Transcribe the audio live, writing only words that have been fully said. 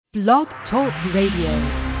Blog Talk Radio.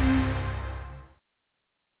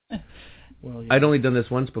 Well, yeah. I'd only done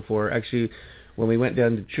this once before. Actually, when we went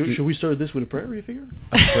down to... Should we start this with a prayer, you figure?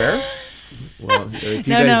 A prayer? Well, if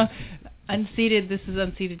you No. Unceded, this is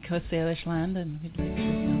unceded Coast Salish land, and we'd like to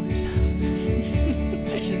acknowledge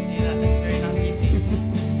that. I shouldn't do that, that's very non-PC.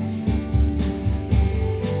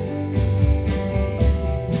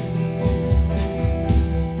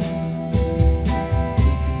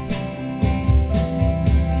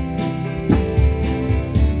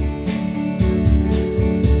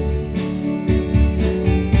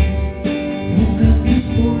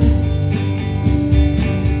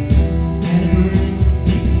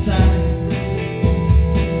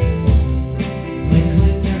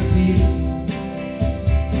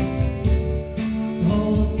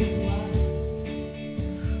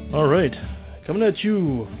 Coming at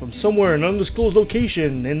you from somewhere, an undisclosed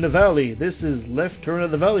location in the valley. This is Left Turn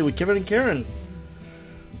of the Valley with Kevin and Karen.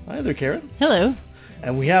 Hi there, Karen. Hello.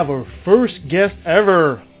 And we have our first guest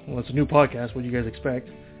ever. Well, it's a new podcast. What do you guys expect?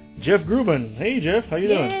 Jeff Gruban. Hey, Jeff. How you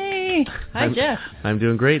doing? Hi, Jeff. I'm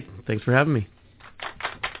doing great. Thanks for having me.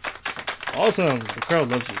 Awesome. The crowd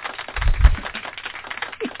loves you.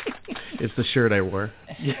 It's the shirt I wore.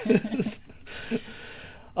 Yes.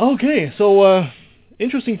 Okay, so...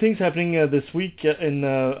 interesting things happening this week in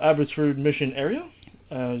Abbotsford Mission area.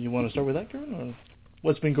 You want to start with that, Karen? Or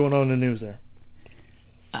what's been going on in the news there?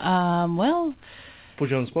 Well... Put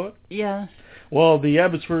you on the spot? Yeah. Well, the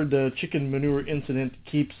Abbotsford chicken manure incident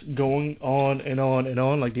keeps going on and on and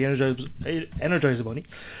on, like the Energizer Bunny.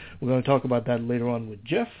 We're going to talk about that later on with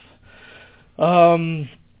Jeff. What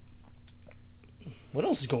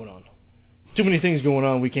else is going on? Too many things going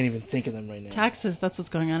on, we can't even think of them right now. Taxes, that's what's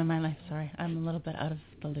going on in my life. Sorry, I'm a little bit out of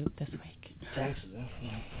the loop this week. Taxes,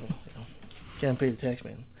 can't pay the tax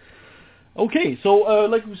man. Okay, so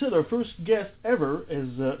like we said, our first guest ever is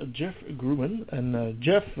Jeff Gruban. And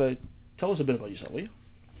Jeff, tell us a bit about yourself, will you?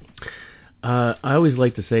 I always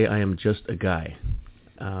like to say I am just a guy.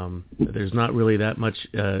 There's not really that much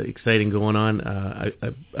exciting going on.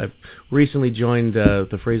 I've recently joined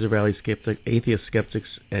the Fraser Valley Atheist, Skeptics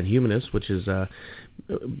and Humanists, which has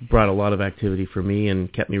brought a lot of activity for me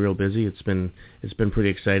and kept me real busy. It's been pretty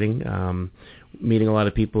exciting. Meeting a lot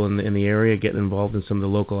of people in the area, getting involved in some of the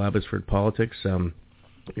local Abbotsford politics. You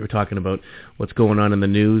were talking about what's going on in the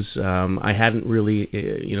news. I hadn't really,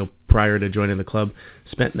 prior to joining the club,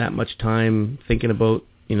 spent that much time thinking about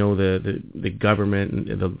the government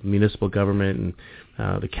and the municipal government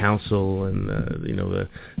and the council and the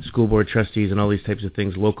school board trustees and all these types of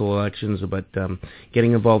things, local elections. But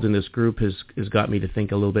getting involved in this group has got me to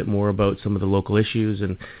think a little bit more about some of the local issues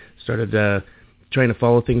and started trying to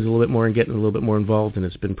follow things a little bit more and getting a little bit more involved, and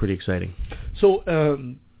it's been pretty exciting. So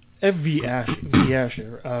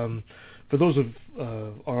FVASH, for those of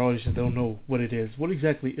our audience that don't know what it is, what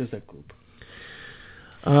exactly is that group?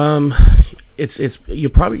 It's you're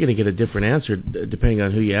probably going to get a different answer depending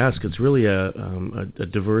on who you ask. It's really a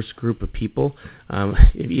diverse group of people.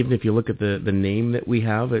 Even if you look at the name that we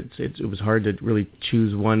have, it was hard to really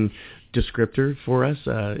choose one descriptor for us.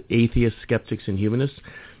 Atheists, Skeptics, and Humanists.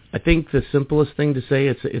 I think the simplest thing to say,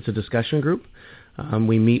 it's a discussion group.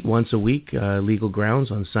 We meet once a week, legal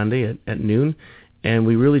grounds on Sunday at noon, and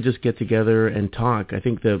we really just get together and talk. I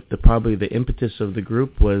think probably the impetus of the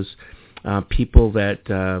group was people that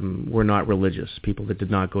were not religious, people that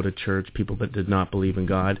did not go to church, people that did not believe in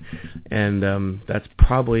God, and that's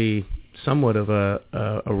probably somewhat of a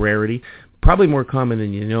rarity. Probably more common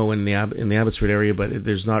than in the Abbotsford area, but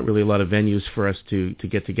there's not really a lot of venues for us to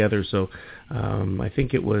get together. So I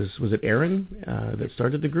think it was it Aaron that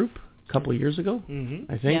started the group a couple of years ago,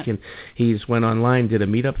 I think, yeah. And he's went online, did a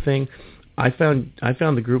meetup thing. I found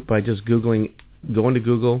the group by just going to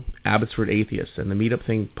Google Abbotsford Atheist, and the meetup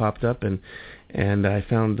thing popped up, and I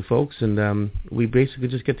found the folks, and we basically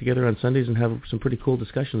just get together on Sundays and have some pretty cool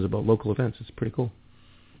discussions about local events. It's pretty cool.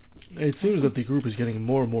 It seems that the group is getting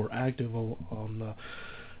more and more active.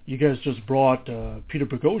 You guys just brought Peter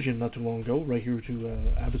Boghossian not too long ago right here to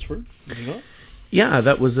Abbotsford, did you know? Yeah,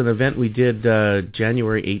 that was an event we did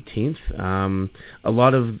January 18th. A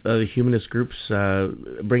lot of humanist groups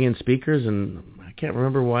bring in speakers, and I can't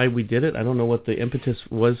remember why we did it. I don't know what the impetus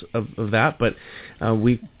was of that, but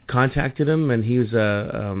we contacted him, and he was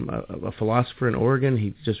a philosopher in Oregon.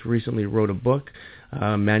 He just recently wrote a book,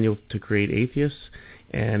 Manual to Create Atheists,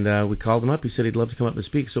 and we called him up. He said he'd love to come up and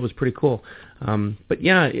speak, so it was pretty cool. But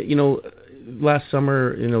yeah, last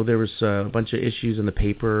summer, there was a bunch of issues in the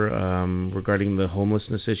paper regarding the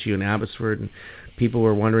homelessness issue in Abbotsford, and people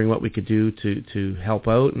were wondering what we could do to help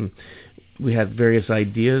out, and we had various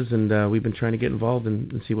ideas, and we've been trying to get involved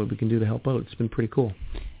and see what we can do to help out. It's been pretty cool.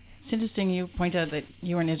 It's interesting you point out that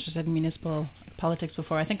you weren't interested in municipal politics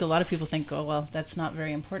before. I think a lot of people think, oh, well, that's not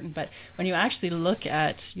very important. But when you actually look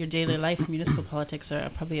at your daily life, municipal politics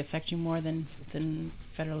probably affect you more than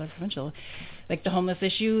federal or provincial. Like the homeless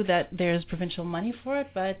issue, that there's provincial money for it,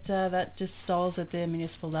 but that just stalls at the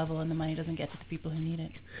municipal level and the money doesn't get to the people who need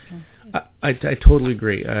it. So. I totally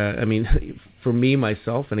agree. I mean, for me,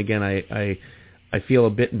 myself, and again, I feel a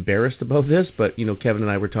bit embarrassed about this, but, Kevin and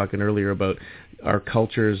I were talking earlier about our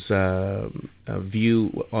culture's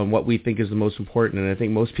view on what we think is the most important, and I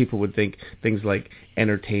think most people would think things like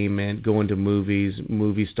entertainment, going to movies,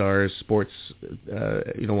 movie stars, sports,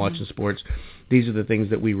 watching sports. These are the things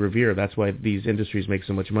that we revere. That's why these industries make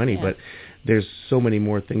so much money. Yeah. But there's so many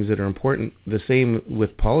more things that are important. The same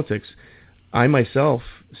with politics. I myself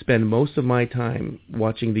spend most of my time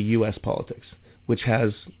watching the U.S. politics, which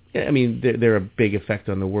has, they're a big effect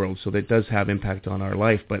on the world, so that does have impact on our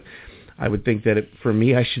life. But I would think that for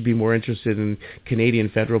me, I should be more interested in Canadian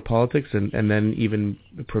federal politics and then even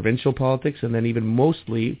provincial politics and then even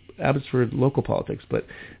mostly Abbotsford local politics. But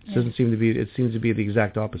it doesn't seem to be. It seems to be the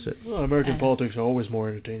exact opposite. Well, American politics are always more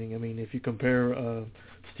entertaining. I mean, if you compare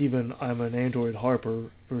Stephen, I'm an android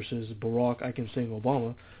Harper versus Barack, I can sing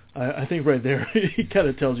Obama. I think right there, he kind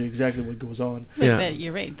of tells you exactly what goes on. Yeah.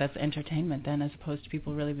 You're right. That's entertainment then, as opposed to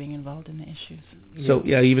people really being involved in the issues. So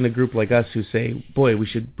even a group like us who say, boy, we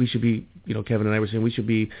should be, Kevin and I were saying we should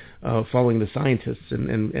be following the scientists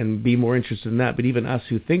and be more interested in that. But even us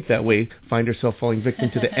who think that way find ourselves falling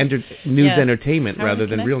victim to the news entertainment rather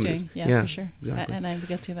than real news. Yeah, for sure. Exactly. And I would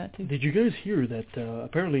get to that too. Did you guys hear that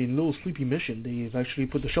apparently in Little Sleepy Mission, they've actually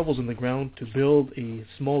put the shovels in the ground to build a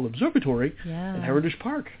small observatory in Heritage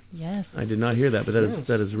Park? Yes. I did not hear that, but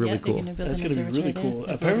that is really cool. That's going to be really cool.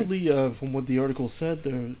 Apparently, from what the article said,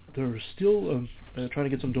 they're still trying to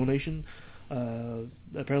get some donation.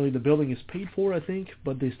 Apparently, the building is paid for, I think,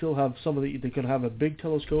 but they still have they can have a big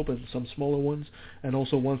telescope and some smaller ones, and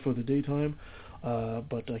also one for the daytime.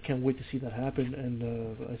 But I can't wait to see that happen. And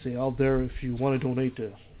I say out there, if you want to donate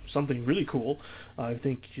to something really cool, I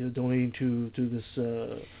think donating to this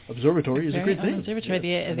observatory is a great thing.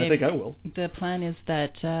 Observatory, I think I will. The plan is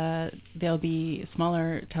that there'll be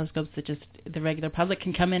smaller telescopes that just the regular public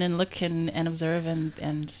can come in and look and observe,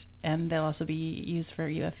 and they'll also be used for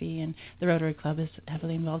UFE, and the Rotary Club is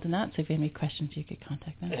heavily involved in that, so if you have any questions, you could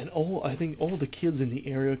contact them. And I think all the kids in the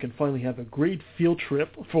area can finally have a great field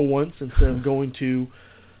trip for once instead of going to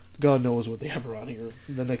God knows what they have around here,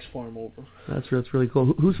 the next farm over. That's really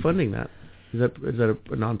cool. Who's funding that? Is that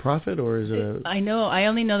a non-profit or is it a... I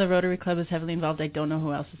only know the Rotary Club is heavily involved. I don't know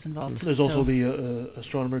who else is involved. There's also the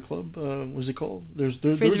Astronomer Club. What's it called?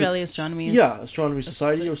 Fraser Valley Astronomy. Astronomy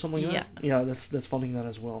Society or something like that. Yeah, that's funding that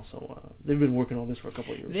as well. So they've been working on this for a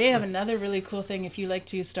couple of years. They have another really cool thing. If you like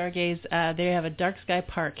to stargaze, they have a dark sky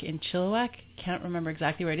park in Chilliwack. Can't remember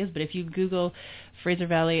exactly where it is, but if you Google Fraser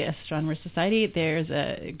Valley Astronomer Society, there's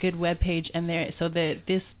a good web page, and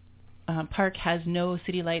this park has no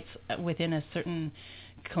city lights within a certain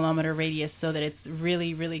kilometer radius, so that it's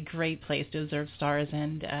really, really great place to observe stars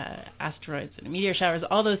and asteroids and meteor showers,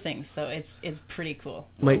 all those things. So it's pretty cool.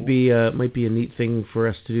 Might be a neat thing for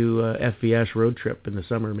us to do a FVASH road trip in the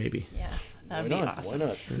summer, maybe. Yeah, that'd be awesome. Why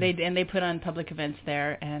not? They put on public events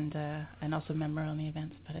there and also member-only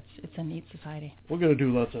events, but it's a neat society. We're gonna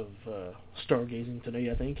do lots of stargazing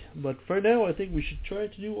today, I think. But for now, I think we should try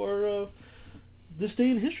to do our This Day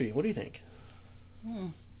in History. What do you think?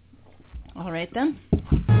 All right, then.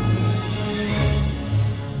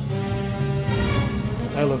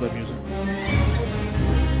 I love that music. It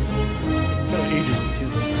kind of ages me, too.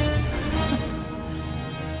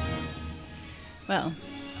 Well,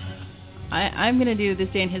 I'm going to do This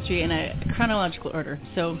Day in History in a chronological order.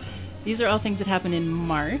 So these are all things that happened in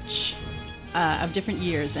March of different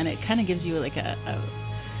years, and it kind of gives you like a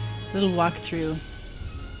little walkthrough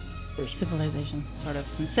civilization, sort of,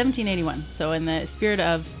 from 1781. So in the spirit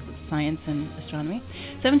of science and astronomy,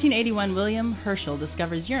 1781, William Herschel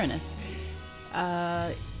discovers Uranus.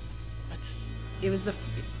 It was the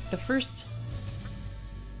first...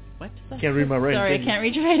 What? Can't read my writing. Sorry, I can't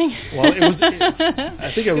read your writing. Well,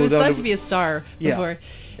 I think I wrote down... It was supposed to be a star before.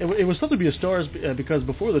 It was thought to be a star because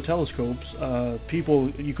before the telescopes,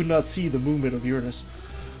 you could not see the movement of Uranus.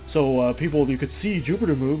 So you could see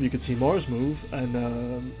Jupiter move, you could see Mars move, and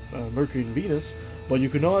Mercury and Venus, but you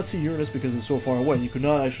could not see Uranus because it's so far away. You could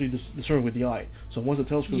not actually discern with the eye. So once the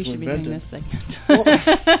telescopes were invented... You should be doing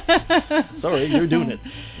this segment. Sorry, you're doing it.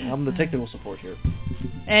 I'm the technical support here.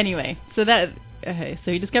 Anyway, so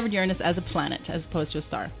he discovered Uranus as a planet as opposed to a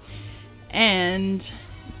star. And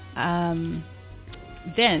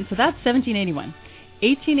so that's 1781.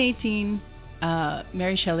 1818...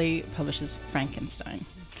 Mary Shelley publishes Frankenstein.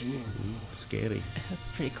 Ooh, scary. That's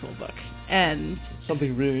a pretty cool book. And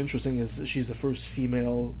something really interesting is that she's the first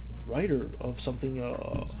female writer of something,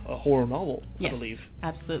 a horror novel, yes, I believe.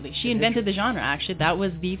 Absolutely. She invented the genre, actually. That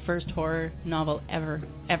was the first horror novel ever.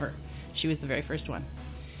 She was the very first one.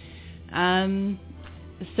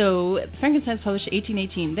 So Frankenstein's published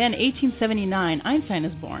 1818. Then 1879, Einstein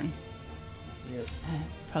is born. Yes.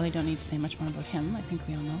 Probably don't need to say much more about him. I think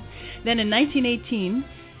we all know. Then in 1918,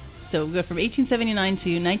 so we go from 1879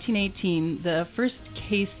 to 1918, the first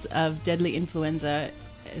case of deadly influenza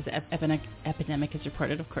epidemic is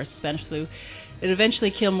reported, of course, Spanish flu. It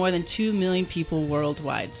eventually killed more than 2 million people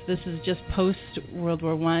worldwide. This is just post-World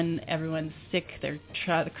War I. Everyone's sick. They're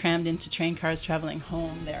crammed into train cars traveling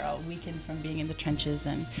home. They're all weakened from being in the trenches,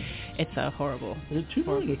 and it's a horrible... Is it 2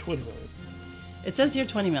 million or 20 million? It says here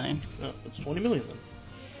 20 million. No, it's 20 million then.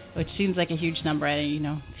 Which seems like a huge number. It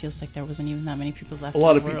feels like there wasn't even that many people left in the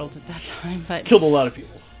world at that time. But killed a lot of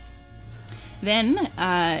people. Then,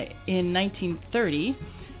 in 1930,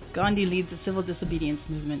 Gandhi leads a civil disobedience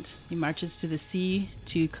movement. He marches to the sea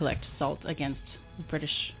to collect salt against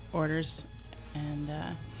British orders, and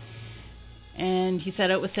he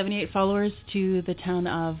set out with 78 followers to the town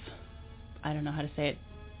of, I don't know how to say it,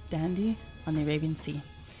 Dandi on the Arabian Sea.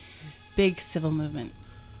 Big civil movement.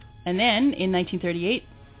 And then, in 1938,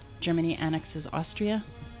 Germany annexes Austria.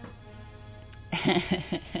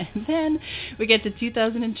 And then we get to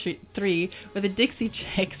 2003, where the Dixie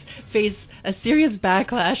Chicks face a serious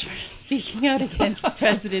backlash for speaking out against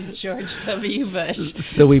President George W. Bush.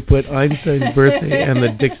 So we put Einstein's birthday and the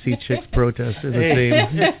Dixie Chicks protest in the same.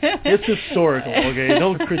 It's historical, okay?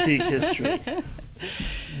 Don't critique history.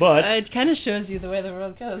 But it kind of shows you the way the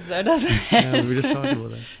world goes, though, doesn't it? Yeah, we were just talking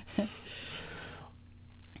about that.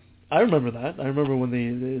 I remember that. I remember when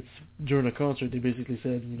it's during a concert, they basically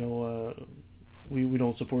said, we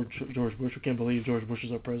don't support George Bush. We can't believe George Bush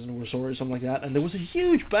is our president. We're sorry, something like that. And there was a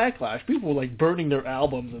huge backlash. People were burning their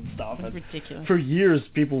albums and stuff. That's ridiculous. For years,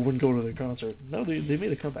 people wouldn't go to their concert. No, they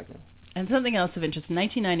made a comeback now. And something else of interest. In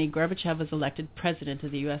 1990, Gorbachev was elected president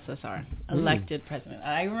of the USSR. Elected president.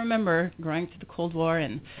 I remember growing through the Cold War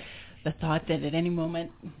and the thought that at any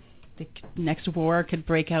moment the next war could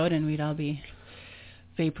break out and we'd all be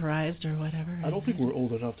vaporized or whatever. I don't think we're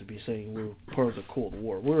old enough to be saying we're part of the Cold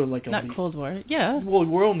War. We're like on not Cold War, yeah. Well,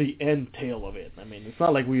 we're on the end tail of it. I mean, it's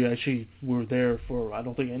not like we actually were there for. I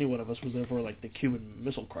don't think any one of us was there for the Cuban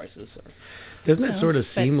Missile Crisis. Doesn't it sort of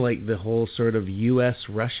seem like the whole sort of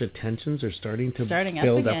U.S.-Russia tensions are starting to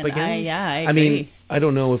build up again? I agree. Mean, I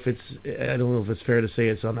don't know if it's fair to say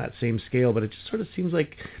it's on that same scale, but it just sort of seems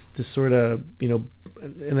like this sort of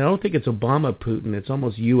and I don't think it's Obama Putin. It's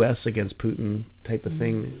almost U.S. against Putin type of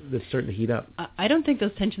thing that's starting to heat up. I don't think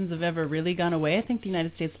those tensions have ever really gone away. I think the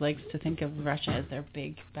United States likes to think of Russia as their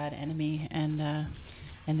big bad enemy, and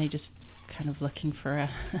they just kind of looking for a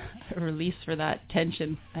release for that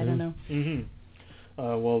tension. I don't know. Mm-hmm.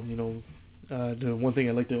 Well, the one thing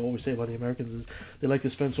I like to always say about the Americans is they like to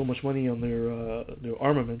spend so much money on their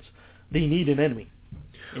armaments. They need an enemy.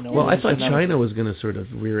 Well, I thought China was going to sort of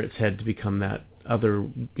rear its head to become that other,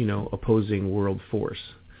 opposing world force.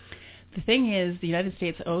 The thing is, the United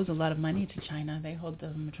States owes a lot of money to China. They hold the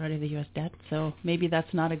majority of the U.S. debt, so maybe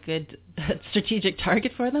that's not a good strategic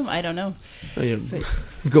target for them. I don't know.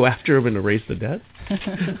 Go after them and erase the debt?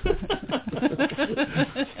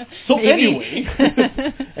 So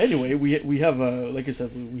anyway, we have, like I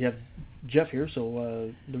said, we have Jeff here.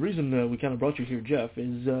 So the reason we kind of brought you here, Jeff,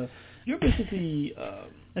 is you're basically...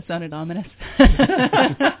 that sounded ominous.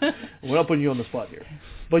 We're not putting you on the spot here.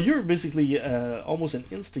 But you're basically almost an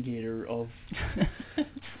instigator of,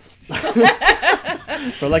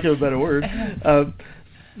 for lack of a better word,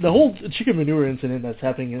 the whole chicken manure incident that's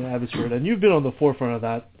happening in Abbotsford, and you've been on the forefront of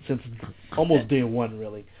that since almost day one,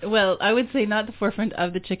 really. Well, I would say not the forefront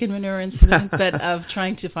of the chicken manure incident, but of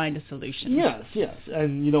trying to find a solution. Yes.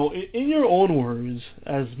 And, in your own words,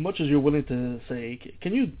 as much as you're willing to say,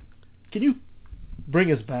 can you bring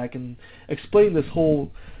us back and explain this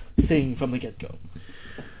whole thing from the get-go?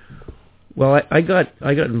 Well, I got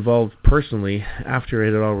involved personally after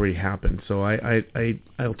it had already happened. So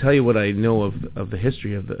I'll tell you what I know of the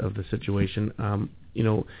history of the situation.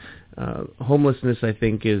 Homelessness, I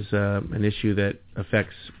think, is an issue that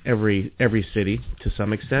affects every city to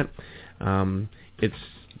some extent. It's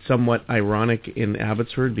somewhat ironic in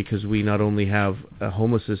Abbotsford because we not only have a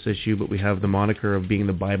homelessness issue, but we have the moniker of being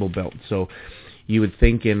the Bible Belt. So you would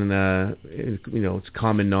think it's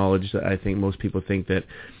common knowledge that I think most people think that,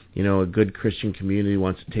 a good Christian community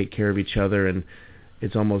wants to take care of each other, and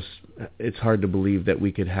it's hard to believe that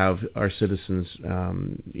we could have our citizens,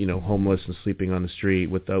 homeless and sleeping on the street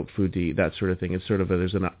without food to eat, that sort of thing. It's sort of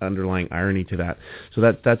there's an underlying irony to that. So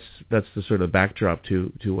that's the sort of backdrop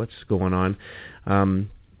to what's going on.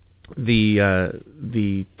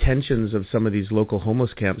 The tensions of some of these local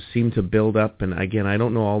homeless camps seem to build up, and again, I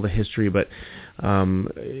don't know all the history, but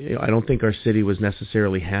I don't think our city was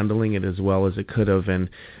necessarily handling it as well as it could have. And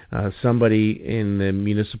somebody in the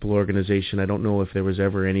municipal organization, I don't know if there was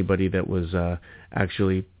ever anybody that was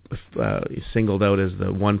actually singled out as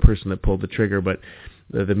the one person that pulled the trigger, but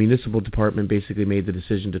the municipal department basically made the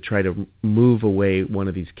decision to try to move away one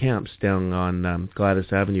of these camps down on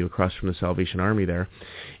Gladys Avenue across from the Salvation Army there.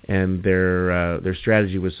 And their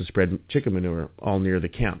strategy was to spread chicken manure all near the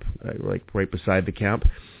camp, like right beside the camp.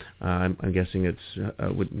 I'm guessing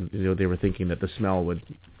they were thinking that the smell would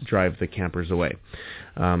drive the campers away.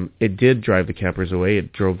 It did drive the campers away.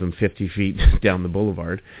 It drove them 50 feet down the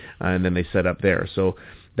boulevard, and then they set up there. So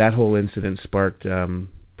that whole incident sparked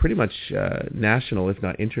pretty much national, if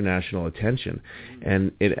not international, attention,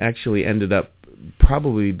 and it actually ended up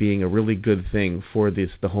probably being a really good thing for the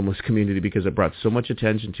homeless community because it brought so much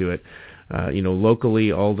attention to it.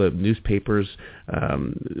 Locally, all the newspapers,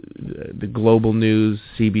 the global news,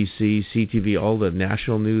 CBC, CTV, all the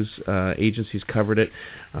national news agencies covered it.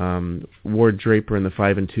 Ward Draper and the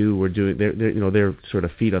 5 and 2 were doing their sort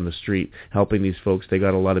of feet on the street, helping these folks. They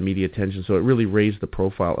got a lot of media attention, so it really raised the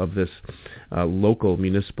profile of this local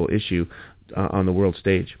municipal issue on the world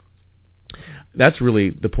stage. That's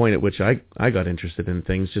really the point at which I got interested in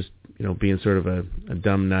things, just being sort of a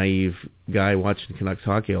dumb, naive guy watching Canucks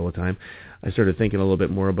hockey all the time. I started thinking a little bit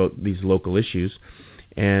more about these local issues.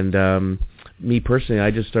 And me personally,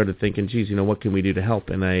 I just started thinking, geez, what can we do to help?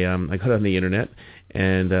 And I got on the internet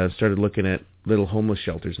and started looking at little homeless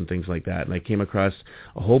shelters and things like that. And I came across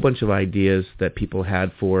a whole bunch of ideas that people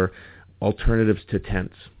had for alternatives to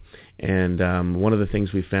tents. And one of the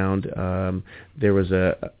things we found, there was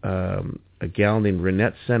a gal named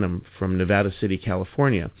Renette Senham from Nevada City,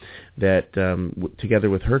 California, that together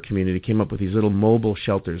with her community came up with these little mobile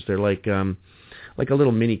shelters. They're like a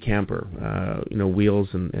little mini camper, wheels,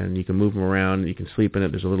 and you can move them around. You can sleep in it.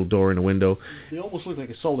 There's a little door and a window. They almost look like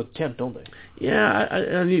a solid tent, don't they? Yeah,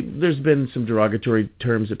 I mean, there's been some derogatory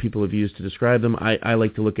terms that people have used to describe them. I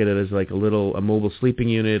like to look at it as like a mobile sleeping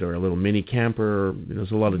unit or a little mini camper. There's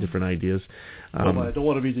a lot of different ideas. I don't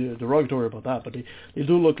want to be derogatory about that, but they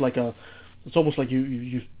do look like it's almost like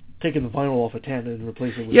you've taken the vinyl off a tent and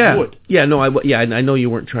replaced it with wood. Yeah, no, I know you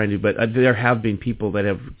weren't trying to, but there have been people that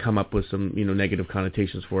have come up with some, negative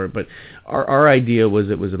connotations for it. But our idea was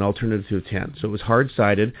it was an alternative to a tent. So it was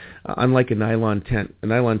hard-sided, unlike a nylon tent. A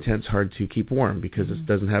nylon tent's hard to keep warm because it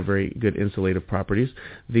doesn't have very good insulative properties.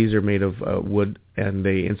 These are made of wood, and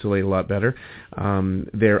they insulate a lot better.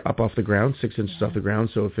 They're up off the ground, 6 inches off the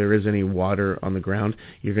ground, so if there is any water on the ground,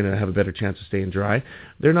 you're going to have a better chance of staying dry.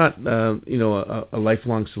 They're not, a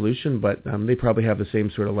lifelong solution, but they probably have the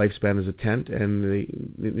same sort of lifespan as a tent, and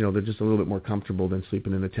they're just a little bit more comfortable than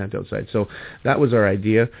sleeping in a tent outside. So that was our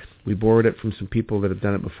idea. We borrowed it from some people that have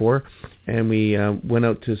done it before, and we went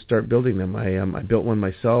out to start building them. I built one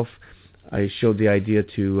myself. I showed the idea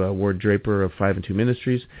to Ward Draper of 5 and 2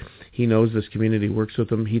 Ministries. He knows this community, works with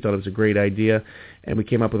them. He thought it was a great idea, and we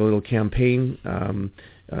came up with a little campaign.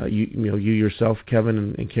 You yourself,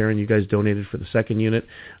 Kevin and Karen, you guys donated for the second unit.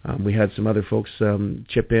 We had some other folks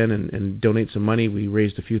chip in and donate some money. We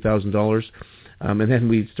raised a few $1,000s, and then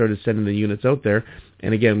we started sending the units out there.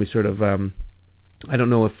 And again, we sort of I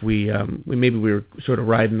don't know if we were sort of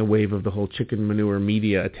riding the wave of the whole chicken manure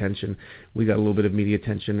media attention. We got a little bit of media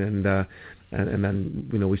attention, and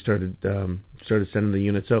then we started sending the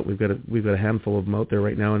units out. We've got a handful of them out there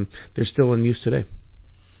right now, and they're still in use today.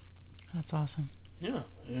 That's awesome. Yeah,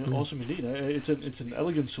 awesome indeed. It's an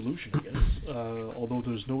elegant solution, I guess. Although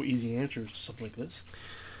there's no easy answers to something like this.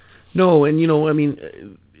 No, and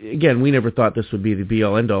again, we never thought this would be the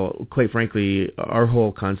be-all, end-all. Quite frankly, our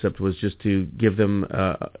whole concept was just to give them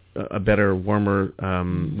a better, warmer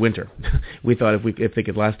winter. We thought if they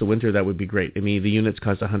could last the winter, that would be great. I mean, the units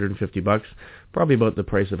cost $150, probably about the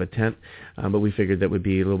price of a tent, but we figured that would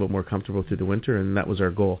be a little bit more comfortable through the winter, and that was our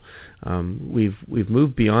goal. We've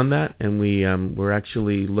moved beyond that, and we're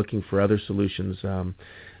actually looking for other solutions.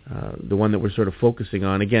 The one that we're sort of focusing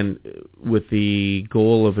on, again, with the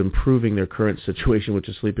goal of improving their current situation, which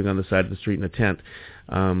is sleeping on the side of the street in a tent.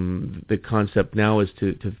 The concept now is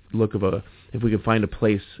to look if we can find a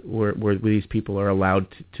place where these people are allowed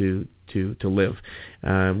to to live.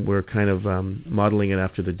 We're kind of modeling it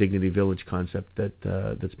after the Dignity Village concept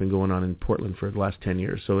that's been going on in Portland for the last 10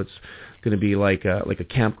 years. So it's going to be like a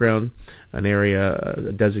campground, an area,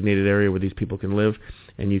 a designated area where these people can live,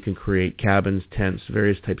 and you can create cabins, tents,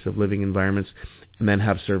 various types of living environments, and then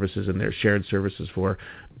have services in there, shared services for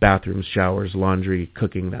bathrooms, showers, laundry,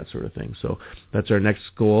 cooking, that sort of thing. So that's our next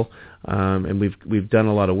goal, and we've done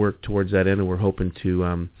a lot of work towards that end, and we're hoping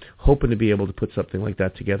to be able to put something like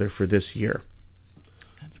that together for this year.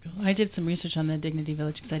 That's cool. I did some research on the Dignity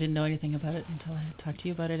Village because I didn't know anything about it until I talked to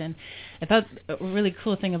you about it, and I thought a really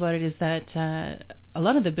cool thing about it is that a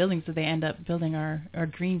lot of the buildings that they end up building are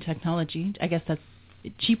green technology. I guess that's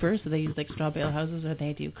cheaper, so they use like straw bale houses, or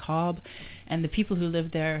they do cob, and the people who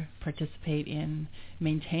live there participate in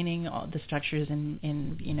maintaining all the structures and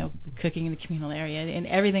in cooking in the communal area, and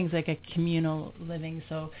everything's like a communal living,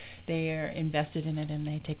 so they are invested in it and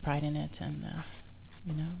they take pride in it, and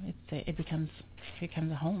it becomes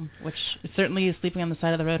a home, which certainly sleeping on the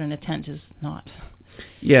side of the road in a tent is not.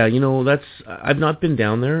 Yeah, that's. I've not been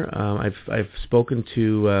down there. I've spoken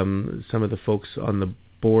to some of the folks on the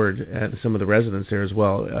board and some of the residents there as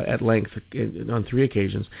well at length on 3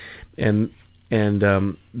 occasions, and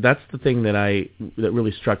that's the thing that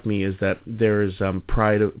really struck me, is that there is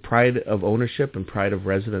pride of ownership and pride of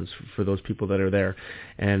residence for those people that are there,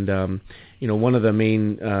 and one of the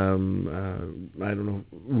main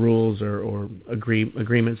rules or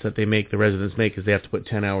agreements that the residents make is they have to put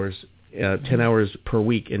 10 hours per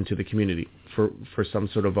week into the community for some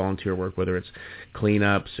sort of volunteer work, whether it's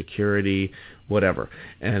cleanup, security, whatever.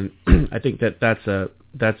 And I think that's a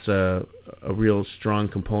real strong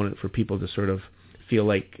component for people to sort of feel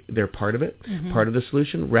like they're part of it, part of the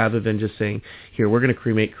solution, rather than just saying, here, we're going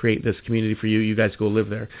to create this community for you, you guys go live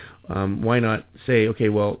there. Why not say, okay,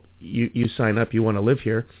 well, you sign up, you want to live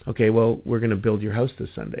here, okay, well, we're going to build your house this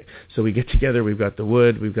Sunday. So we get together, we've got the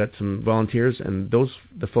wood, we've got some volunteers, and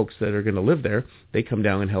the folks that are going to live there, they come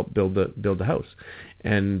down and help build the house.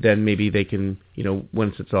 And then maybe they can,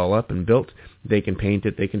 once it's all up and built, they can paint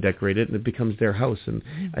it, they can decorate it, and it becomes their house. And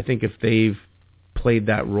I think if they've played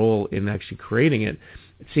that role in actually creating it,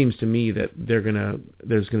 it seems to me that there's going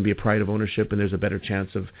to be a pride of ownership, and there's a better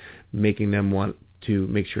chance of making them want to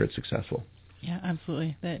make sure it's successful. Yeah,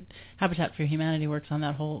 absolutely. That Habitat for Humanity works on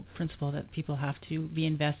that whole principle that people have to be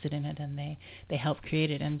invested in it, and they help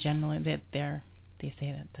create it, and generally they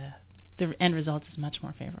say that the end result is much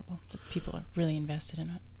more favorable. That people are really invested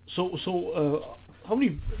in it. So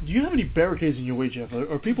do you have any barricades in your way, Jeff?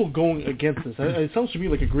 Are people going against this? It sounds to me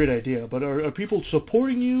like a great idea, but are people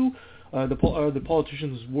supporting you? Are the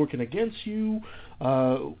politicians working against you?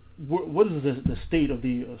 What is the state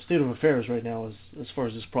of affairs right now as far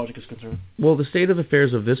as this project is concerned? Well, the state of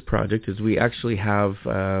affairs of this project is we actually have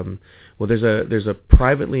there's a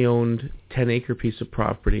privately owned 10-acre piece of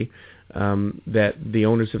property that the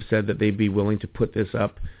owners have said that they'd be willing to put this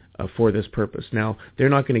up for this purpose. Now, they're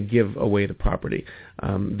not going to give away the property.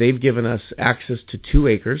 They've given us access to 2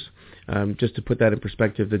 acres. Just to put that in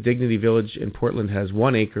perspective, the Dignity Village in Portland has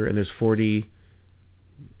 1 acre, and there's 40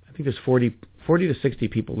 to 60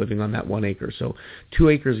 people living on that 1 acre. So 2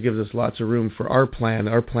 acres gives us lots of room for our plan.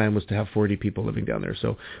 Our plan was to have 40 people living down there.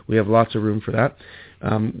 So we have lots of room for that.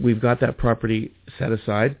 We've got that property set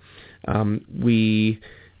aside.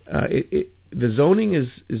 The zoning is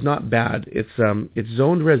not bad. It's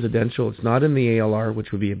zoned residential. It's not in the ALR,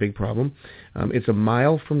 which would be a big problem. It's a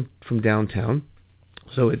mile from downtown,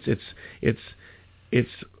 so it's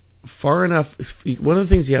far enough. One of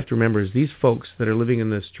the things you have to remember is these folks that are living in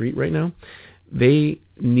the street right now, they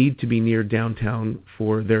need to be near downtown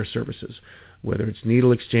for their services, whether it's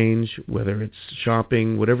needle exchange, whether it's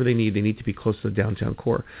shopping, whatever they need to be close to the downtown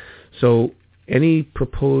core. So any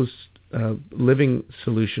proposed living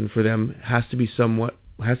solution for them has to be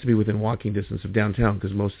within walking distance of downtown,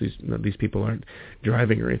 because most of these people aren't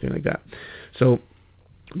driving or anything like that. So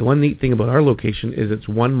the one neat thing about our location is it's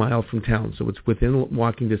 1 mile from town, so it's within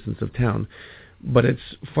walking distance of town, but it's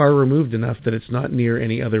far removed enough that it's not near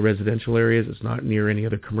any other residential areas, it's not near any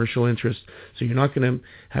other commercial interests, so you're not going to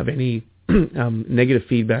have any negative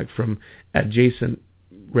feedback from adjacent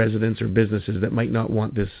residents or businesses that might not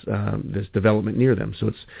want this development near them.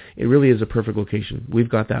 So it really is a perfect location. We've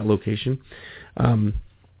got that location. The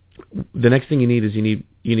next thing you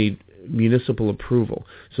need municipal approval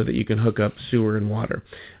so that you can hook up sewer and water.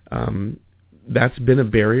 That's been a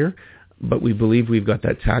barrier, but we believe we've got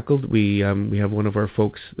that tackled. We have one of our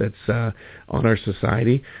folks that's on our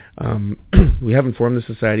society. We haven't formed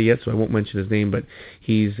the society yet, so I won't mention his name, but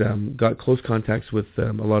he's got close contacts with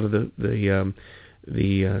a lot of the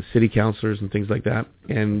city councilors and things like that,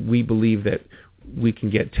 and we believe that we can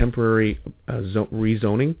get temporary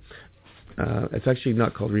rezoning. It's actually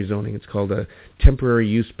not called rezoning. It's called a temporary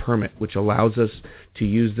use permit, which allows us to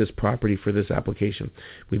use this property for this application.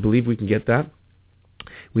 We believe we can get that.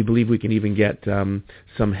 We believe we can even get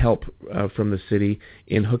some help from the city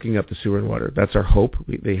in hooking up the sewer and water. That's our hope.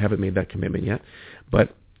 They haven't made that commitment yet.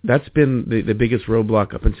 But that's been the biggest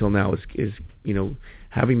roadblock up until now is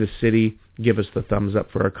having the city give us the thumbs up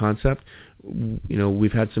for our concept.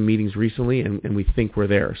 We've had some meetings recently, and we think we're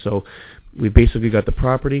there. So we've basically got the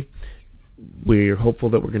property. We're hopeful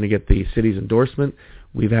that we're going to get the city's endorsement.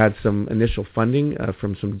 We've had some initial funding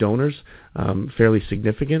from some donors, fairly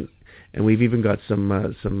significant, and we've even got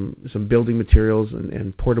some building materials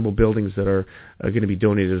and portable buildings that are going to be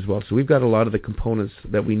donated as well. So we've got a lot of the components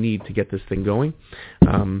that we need to get this thing going.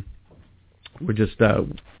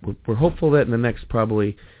 We're hopeful that in the next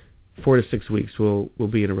probably 4 to 6 weeks we'll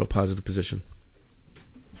be in a real positive position.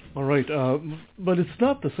 All right, but it's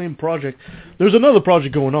not the same project. There's another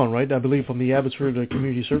project going on, right? I believe from the Abbotsford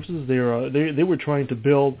Community Services. They were trying to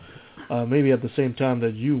build, maybe at the same time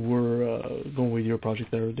that you were going with your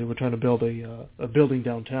project there. They were trying to build a building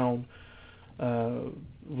downtown.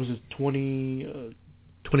 Was it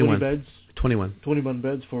 21 beds? 21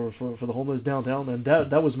 beds for the homeless downtown, and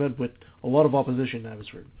that was met with a lot of opposition in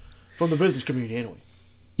Abbotsford from the business community anyway.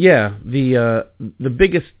 Yeah, the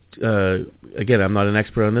biggest again, I'm not an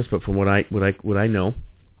expert on this, but from what I know,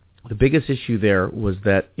 the biggest issue there was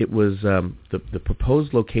that it was the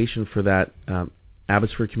proposed location for that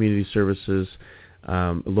Abbotsford Community Services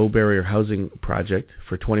low barrier housing project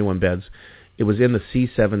for 21 beds. It was in the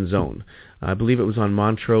C7 zone. I believe it was on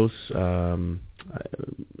Montrose,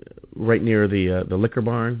 right near the liquor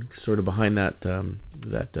barn, sort of behind that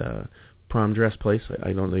prom dress place.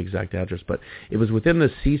 I don't know the exact address, but it was within the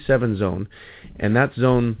C7 zone, and that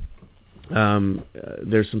zone,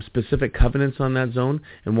 there's some specific covenants on that zone,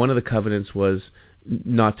 and one of the covenants was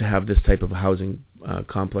not to have this type of housing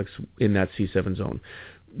complex in that C7 zone.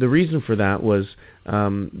 The reason for that was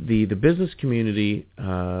the business community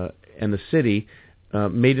and the city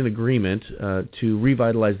made an agreement to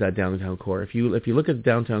revitalize that downtown core. If you look at the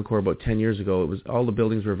downtown core about 10 years ago, it was all the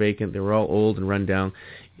buildings were vacant. They were all old and run down.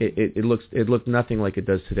 It looked nothing like it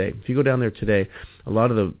does today. If you go down there today, a lot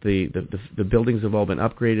of the buildings have all been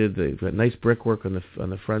upgraded. They've got nice brickwork on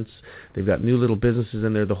the fronts. They've got new little businesses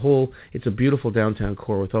in there. It's a beautiful downtown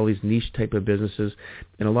core with all these niche type of businesses,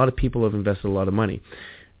 and a lot of people have invested a lot of money.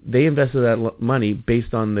 They invested that money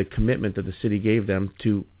based on the commitment that the city gave them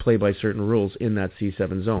to play by certain rules in that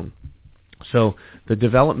C7 zone. So the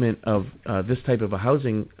development of this type of a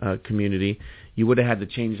housing community, you would have had to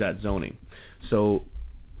change that zoning. So,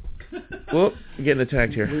 you're getting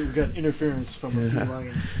attacked here. We've got interference from the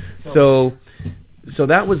lions. So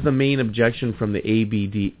that was the main objection from the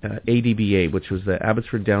ADBA, which was the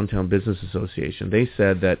Abbotsford Downtown Business Association. They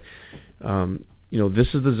said that this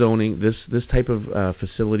is the zoning. This type of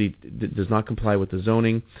facility does not comply with the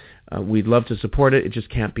zoning. We'd love to support it. It just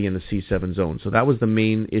can't be in the C7 zone. So that was the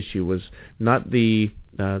main issue. Was not the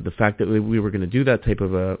fact that we were going to do that type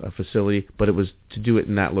of a facility, but it was to do it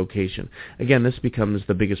in that location. Again, this becomes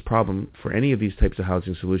the biggest problem for any of these types of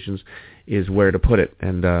housing solutions, is where to put it,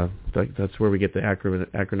 and that's where we get the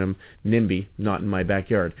acronym NIMBY, not in my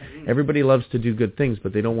backyard. Everybody loves to do good things,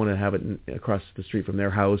 but they don't want to have it across the street from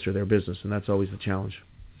their house or their business, and that's always the challenge.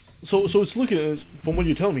 So it's looking, from what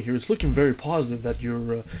you're telling me here, it's looking very positive that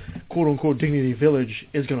your quote-unquote Dignity Village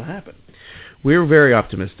is going to happen. We're very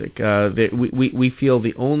optimistic. We feel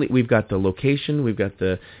we've got the location, we've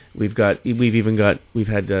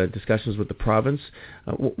had discussions with the province.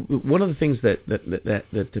 One of the things that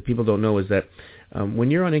the people don't know is that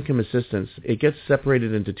when you're on income assistance, it gets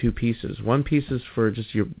separated into two pieces. One piece is for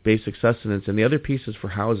just your basic sustenance, and the other piece is for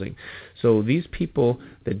housing. So these people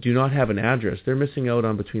that do not have an address, they're missing out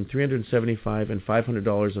on between $375 and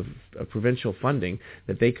 $500 of provincial funding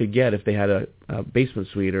that they could get if they had a basement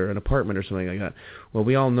suite or an apartment or something like that. Well,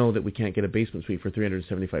 we all know that we can't get a basement suite for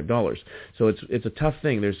 $375. So it's a tough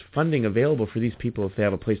thing. There's funding available for these people if they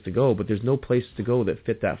have a place to go, but there's no place to go that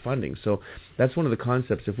fit that funding. So that's one of the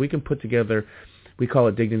concepts. If we can put together, we call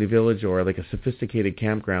it Dignity Village, or like a sophisticated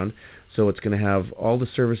campground. So it's going to have all the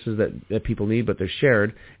services that people need, but they're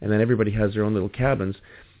shared, and then everybody has their own little cabins.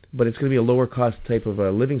 But it's going to be a lower cost type of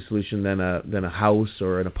a living solution than a house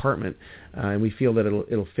or an apartment, and we feel that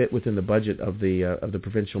it'll fit within the budget of the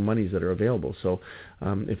provincial monies that are available. So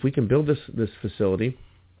if we can build this facility,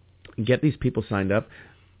 get these people signed up,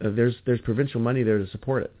 there's provincial money there to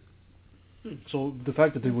support it. So the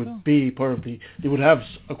fact that they would be part of they would have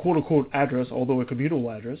a quote-unquote address, although a communal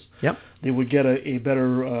address. Yep. They would get a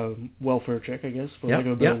better welfare check, I guess, for lack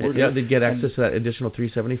of a better word. Yeah, they'd get access to that additional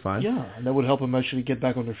 $375. Yeah, and that would help them actually get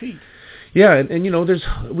back on their feet. Yeah, and you know,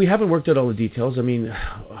 we haven't worked out all the details. I mean,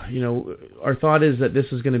 you know, our thought is that this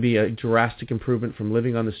is going to be a drastic improvement from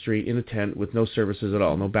living on the street in a tent with no services at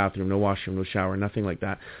all, no bathroom, no washroom, no shower, nothing like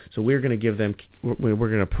that. So we're going to give them, we're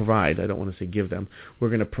going to provide, I don't want to say give them, we're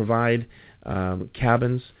going to provide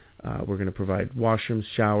cabins, we're going to provide washrooms,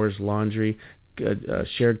 showers, laundry,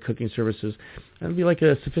 shared cooking services. It'll be like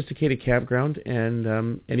a sophisticated campground,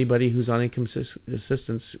 and anybody who's on income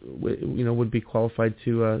assistance, would be qualified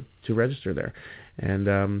to register there.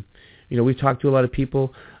 And we've talked to a lot of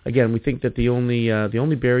people. Again, we think that the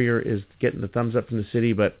only barrier is getting the thumbs up from the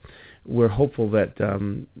city, but we're hopeful that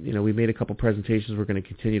we made a couple presentations. We're going to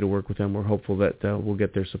continue to work with them. We're hopeful that we'll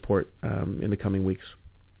get their support in the coming weeks.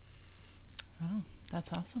 Wow, that's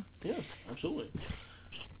awesome. Yes, absolutely.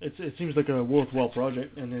 It seems like a worthwhile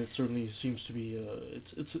project, and it certainly seems to be.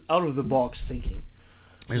 It's out of the box thinking.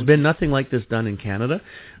 There's been nothing like this done in Canada.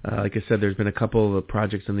 Like I said, there's been a couple of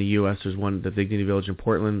projects in the U.S. There's one, the Dignity Village in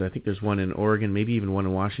Portland. I think there's one in Oregon, maybe even one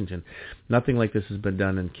in Washington. Nothing like this has been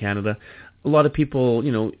done in Canada. A lot of people,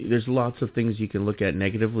 there's lots of things you can look at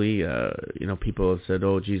negatively. People have said,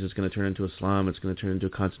 oh, geez, it's going to turn into a slum. It's going to turn into a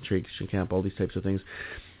concentration camp, all these types of things.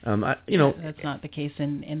 That's not the case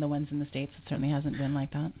in the ones in the States. It certainly hasn't been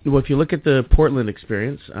like that. Well, if you look at the Portland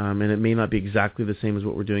experience, and it may not be exactly the same as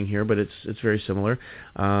what we're doing here, but it's very similar.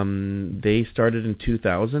 They started in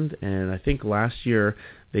 2000, and I think last year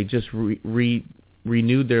they just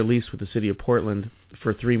renewed their lease with the city of Portland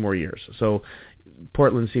for 3 more years. So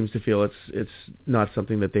Portland seems to feel it's not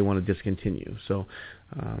something that they want to discontinue. So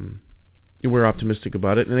we're optimistic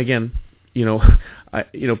about it. And again,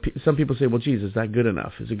 some people say, well, geez, is that good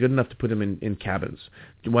enough? Is it good enough to put them in cabins?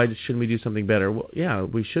 Why shouldn't we do something better? Well, yeah,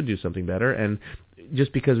 we should do something better. And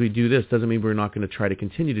just because we do this doesn't mean we're not going to try to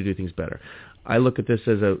continue to do things better. I look at this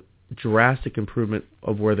as a drastic improvement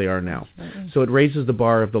of where they are now. So it raises the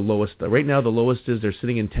bar of the lowest. Right now, the lowest is they're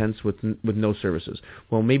sitting in tents with no services.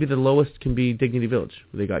 Well, maybe the lowest can be Dignity Village.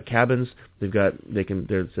 They got cabins.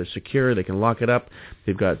 They're secure. They can lock it up.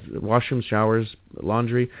 They've got washrooms, showers,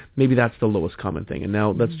 laundry. Maybe that's the lowest common thing. And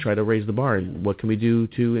now let's try to raise the bar. And what can we do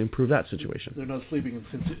to improve that situation? They're not sleeping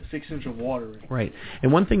in 6 inches of water. Right.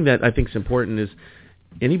 And one thing that I think is important is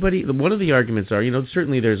one of the arguments are,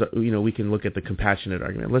 certainly there's, we can look at the compassionate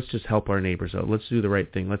argument. Let's just help our neighbors out. Let's do the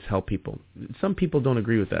right thing. Let's help people. Some people don't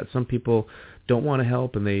agree with that. Some people don't want to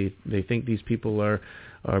help, and they think these people are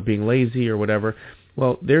being lazy or whatever.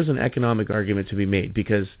 Well, there's an economic argument to be made,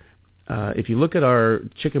 because if you look at our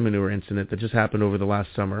chicken manure incident that just happened over the last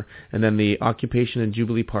summer, and then the occupation in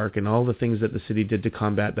Jubilee Park and all the things that the city did to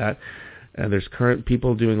combat that, there's current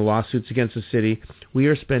people doing lawsuits against the city. We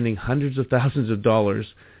are spending hundreds of thousands of dollars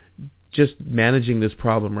just managing this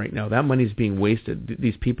problem right now. That money is being wasted.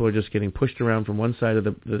 These people are just getting pushed around from one side of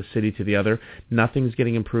the city to the other. Nothing's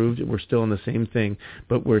getting improved. We're still in the same thing,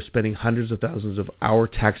 but we're spending hundreds of thousands of our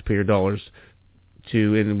taxpayer dollars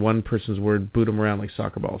to, in one person's word, boot them around like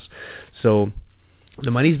soccer balls. So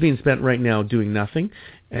the money's being spent right now doing nothing,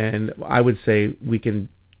 and I would say we can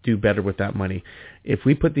do better with that money. If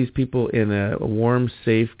we put these people in a warm,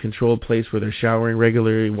 safe, controlled place where they're showering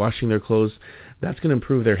regularly, washing their clothes, that's going to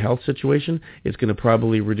improve their health situation. It's going to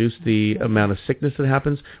probably reduce the amount of sickness that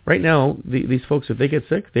happens. Right now, these folks, if they get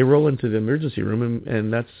sick, they roll into the emergency room,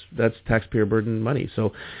 and that's taxpayer burden money.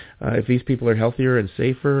 So if these people are healthier and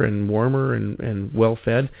safer and warmer and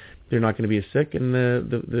well-fed, they're not going to be as sick, and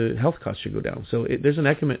the health costs should go down. So there's an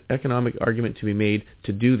economic argument to be made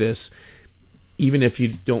to do this, even if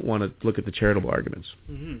you don't want to look at the charitable arguments.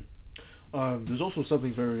 Mm-hmm. There's also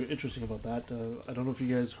something very interesting about that. I don't know if you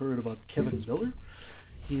guys heard about Kevin Miller.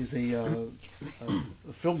 He's a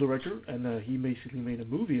film director, and he basically made a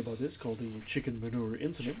movie about this called The Chicken Manure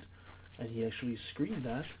Incident, and he actually screened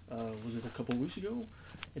that, was it a couple of weeks ago,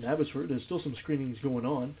 in Abbotsford. There's still some screenings going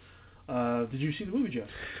on. Did you see the movie, Jeff?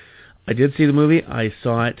 I did see the movie. I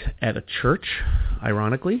saw it at a church,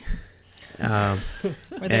 ironically. Were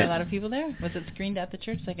there a lot of people there? Was it screened at the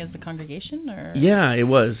church, like as the congregation, or? Yeah, it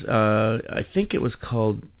was. I think it was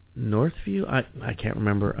called Northview. I can't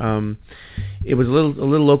remember. It was a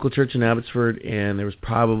little local church in Abbotsford, and there was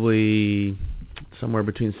probably somewhere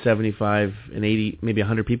between 75 and 80, maybe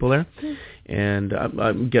 100 people there. And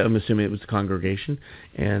I'm assuming it was the congregation.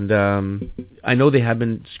 And I know they have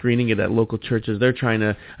been screening it at local churches. They're trying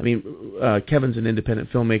to, Kevin's an independent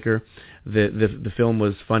filmmaker. the film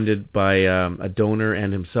was funded by a donor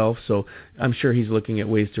and himself, so I'm sure he's looking at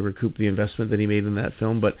ways to recoup the investment that he made in that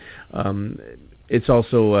film. But it's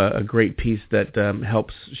also a great piece that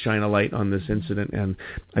helps shine a light on this incident, and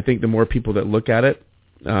I think the more people that look at it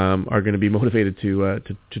are going to be motivated to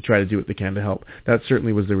try to do what they can to help. That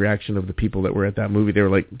certainly was the reaction of the people that were at that movie. They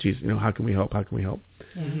were like, geez, how can we help? How can we help?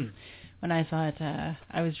 Yeah. Mm-hmm. When I saw it,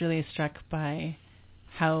 I was really struck by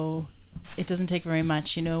how it doesn't take very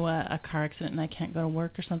much, a car accident and I can't go to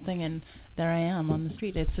work or something, and there I am on the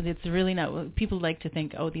street. It's really not. People like to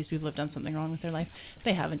think, oh, these people have done something wrong with their life.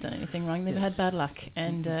 They haven't done anything wrong. They've had bad luck,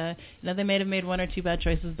 and they may have made one or two bad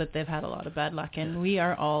choices, but they've had a lot of bad luck, and we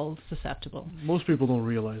are all susceptible. Most people don't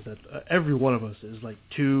realize that every one of us is like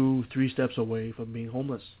 2-3 steps away from being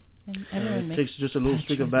homeless. And it takes just a little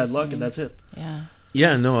streak of bad luck, and that's it. Yeah.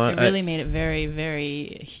 Yeah. No. It really made it very,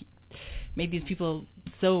 very. Made these people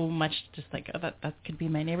so much just like, oh, that could be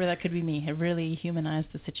my neighbor, that could be me. It really humanized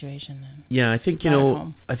the situation. Yeah, I think,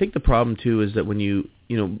 I think the problem too is that when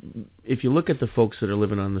if you look at the folks that are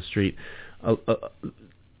living on the street,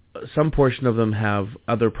 some portion of them have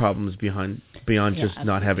other problems beyond just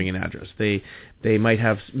not having an address. They might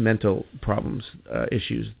have mental problems,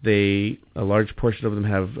 issues. A large portion of them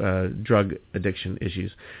have drug addiction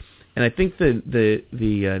issues. And I think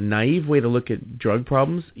the naive way to look at drug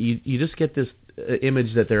problems, you just get this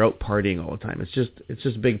image that they're out partying all the time. It's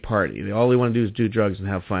just a big party. All they want to do is do drugs and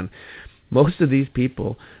have fun. Most of these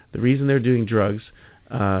people, the reason they're doing drugs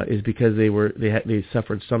is because they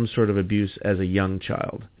suffered some sort of abuse as a young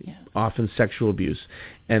child, often sexual abuse.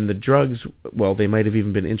 And the drugs, well, they might have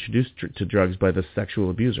even been introduced to drugs by the sexual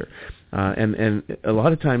abuser. And a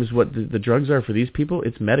lot of times what the drugs are for these people,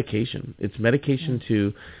 it's medication. It's medication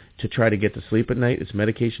to try to get to sleep at night. It's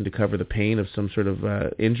medication to cover the pain of some sort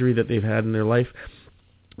of injury that they've had in their life.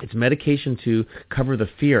 It's medication to cover the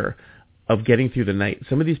fear of getting through the night.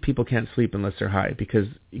 Some of these people can't sleep unless they're high, because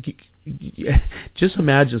just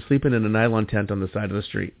imagine sleeping in a nylon tent on the side of the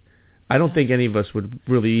street. I don't think any of us would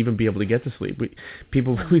really even be able to get to sleep.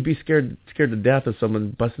 We'd be scared to death of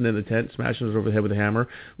someone busting in the tent, smashing us over the head with a hammer,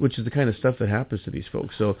 which is the kind of stuff that happens to these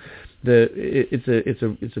folks. So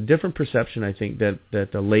it's a different perception, I think, that the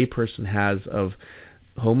layperson has of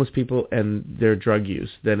homeless people and their drug use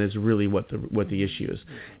than is really what the issue is.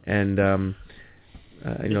 And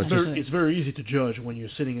it's very easy to judge when you're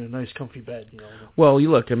sitting in a nice, comfy bed. Well,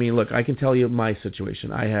 I can tell you my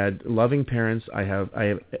situation. I had loving parents.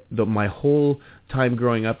 My whole time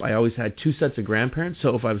growing up, I always had 2 sets of grandparents.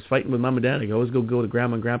 So if I was fighting with mom and dad, I could always go to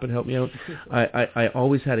grandma and grandpa to help me out. I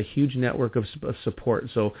always had a huge network of support.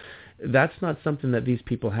 So that's not something that these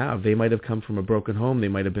people have. They might have come from a broken home. They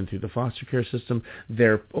might have been through the foster care system.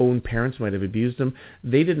 Their own parents might have abused them.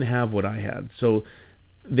 They didn't have what I had. So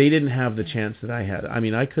they didn't have the chance that I had. I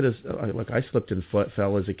mean, I could have, I slipped and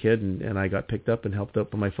fell as a kid, and I got picked up and helped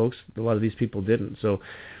out by my folks. A lot of these people didn't. So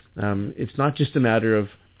it's not just a matter of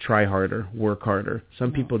try harder, work harder.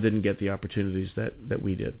 Some people didn't get the opportunities that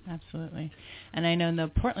we did. Absolutely. And I know in the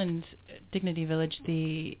Portland Dignity Village,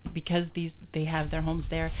 because they have their homes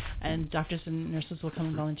there, and doctors and nurses will come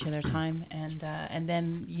and volunteer their time, and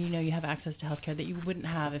then you have access to healthcare that you wouldn't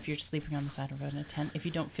have if you're just sleeping on the side of the road in a tent. If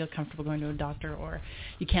you don't feel comfortable going to a doctor, or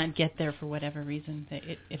you can't get there for whatever reason,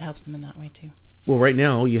 it helps them in that way too. Well, right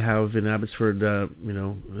now you have in Abbotsford,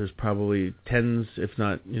 there's probably tens, if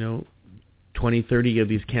not 20, 30 of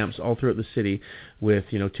these camps all throughout the city with,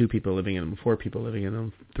 2 people living in them, 4 people living in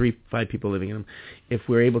them, 5 people living in them. If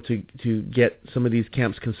we're able to get some of these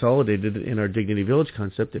camps consolidated in our Dignity Village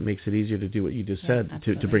concept, it makes it easier to do what you just said,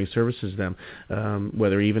 to bring services to them,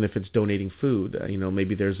 whether even if it's donating food.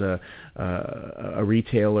 Maybe there's a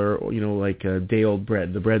retailer, like day-old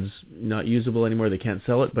bread. The bread's not usable anymore. They can't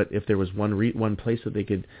sell it, but if there was one place that they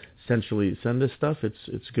could essentially send this stuff, it's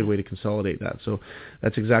a good way to consolidate that. So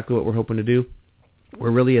that's exactly what we're hoping to do.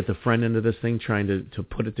 We're really at the front end of this thing trying to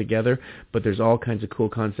put it together, but there's all kinds of cool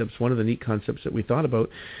concepts. One of the neat concepts that we thought about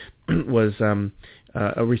was a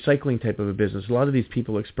recycling type of a business. A lot of these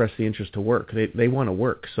people express the interest to work. They want to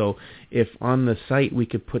work. So if on the site we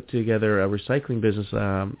could put together a recycling business,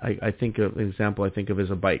 I think of an example I think of as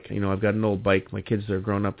a bike. I've got an old bike. My kids are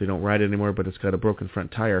grown up. They don't ride it anymore, but it's got a broken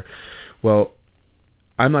front tire. Well,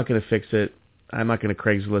 I'm not going to fix it. I'm not going to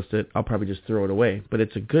Craigslist it. I'll probably just throw it away. But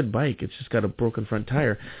it's a good bike. It's just got a broken front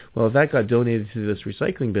tire. Well, if that got donated to this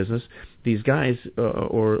recycling business, these guys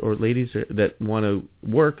or ladies that want to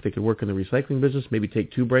work, they could work in the recycling business, maybe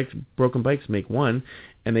take 2 broken bikes, make one,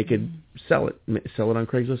 and they could sell it on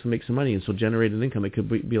Craigslist and make some money, and so generate an income. It could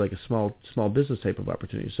be like a small business type of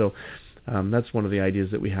opportunity. So that's one of the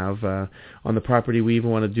ideas that we have on the property. We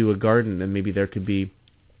even want to do a garden, and maybe there could be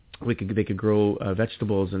they could grow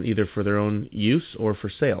vegetables, and either for their own use or for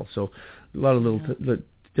sale. So a lot of little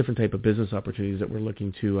different type of business opportunities that we're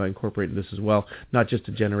looking to incorporate in this as well, not just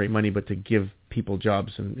to generate money, but to give people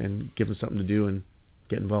jobs and give them something to do and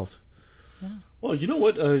get involved. Yeah. Well, you know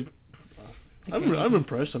what? I'm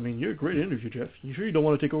impressed. I mean, you're a great interview, Jeff. You sure you don't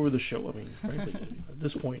want to take over the show? I mean, frankly, at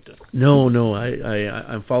this point. No,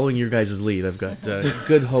 I'm following your guys' lead. I've got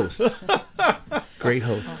good hosts, great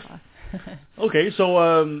hosts. Okay,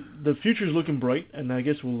 so the future's looking bright, and I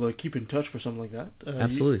guess we'll keep in touch for something like that.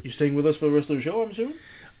 Absolutely. You staying with us for the rest of the show, I'm assuming?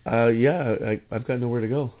 Yeah, I've got nowhere to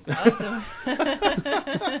go. Awesome.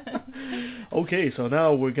 Okay, so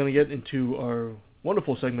now we're going to get into our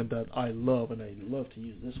wonderful segment that I love, and I love to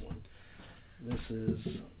use this one. This is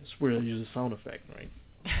where I use a sound effect, right?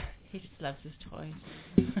 He just loves his toys.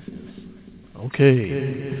 Okay,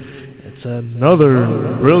 it's another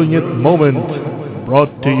brilliant moment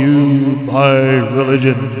brought to you by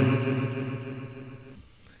religion.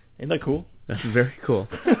 Ain't that cool? That's very cool.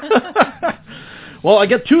 Well, I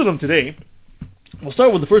got two of them today. We'll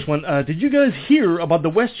start with the first one. Did you guys hear about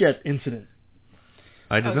the WestJet incident?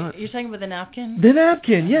 I did not. You're talking about the napkin? The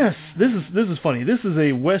napkin, yes. This is funny. This is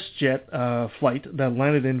a WestJet flight that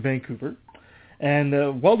landed in Vancouver,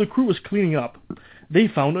 and while the crew was cleaning up, they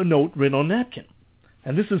found a note written on a napkin,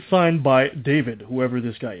 and this is signed by David, whoever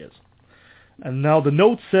this guy is. And now the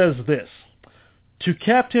note says this: to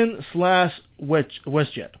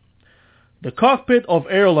Captain/WestJet, the cockpit of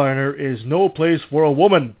airliner is no place for a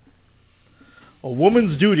woman. A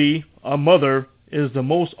woman's duty, a mother, is the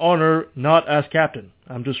most honor, not as captain.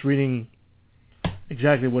 I'm just reading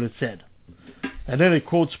exactly what it said. And then it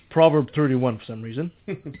quotes Proverb 31 for some reason.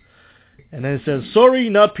 And then it says, sorry,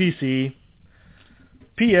 not PC.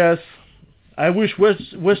 P.S. I wish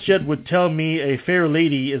WestJet would tell me a fair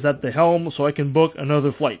lady is at the helm so I can book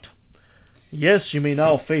another flight. Yes, you may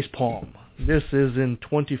now face palm. This is in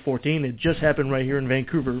 2014. It just happened right here in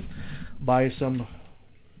Vancouver by some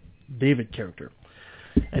David character.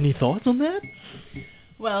 Any thoughts on that?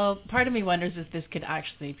 Well, part of me wonders if this could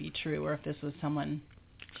actually be true, or if this was someone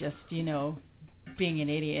just, being an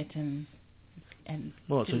idiot and didn't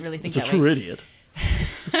really think that way. It's a true idiot.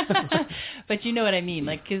 But you know what I mean.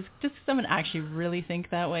 Like, does someone actually really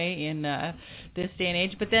think that way in this day and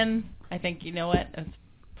age? But then I think, you know what?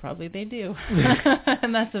 Probably they do.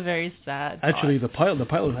 And that's a very sad Actually, thought. the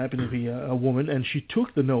pilot happened to be a woman, and she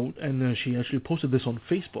took the note, and she actually posted this on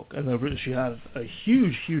Facebook, and she had a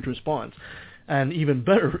huge, huge response. And even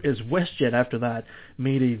better is WestJet, after that,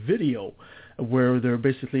 made a video where they're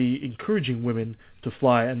basically encouraging women to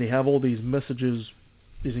fly, and they have all these messages,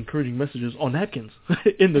 these encouraging messages on napkins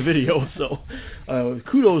in the video. So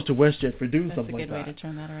kudos to WestJet for doing something like that. That's a good way to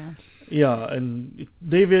turn that around. Yeah, and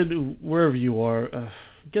David, wherever you are,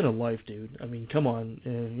 get a life, dude. I mean, come on.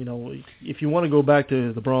 If you want to go back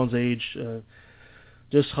to the Bronze Age,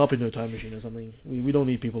 just hop into a time machine or something. We don't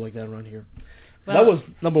need people like that around here. Well, that was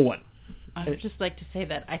number one. I would just like to say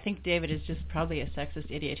that I think David is just probably a sexist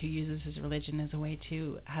idiot who uses his religion as a way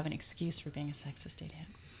to have an excuse for being a sexist idiot.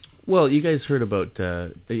 Well, you guys heard about,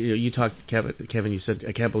 you talked, Kevin, you said,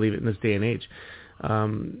 I can't believe it in this day and age.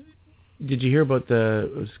 Did you hear about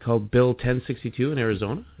it was called Bill 1062 in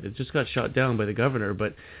Arizona? It just got shot down by the governor,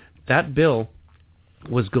 but that bill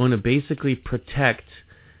was going to basically protect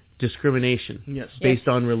discrimination based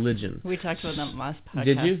on religion. We talked about that last podcast.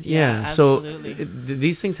 Did you? Yeah, so absolutely.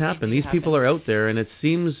 These things happen. These people are out there, and it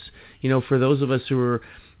seems, for those of us who are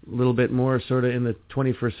a little bit more sort of in the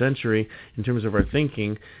 21st century in terms of our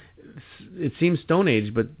thinking, it seems Stone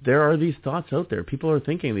Age, but there are these thoughts out there. People are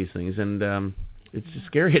thinking these things, and it's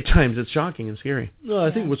scary at times. It's shocking and scary. No,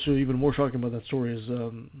 I think what's even more shocking about that story is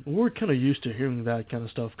we're kind of used to hearing that kind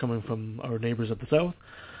of stuff coming from our neighbors at the south,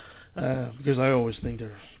 because I always think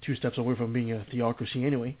they're two steps away from being a theocracy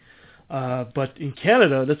anyway. But in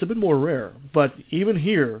Canada, that's a bit more rare. But even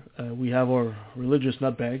here, we have our religious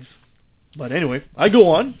nutbags. But anyway, I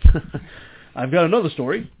go on. I've got another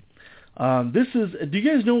story. Do you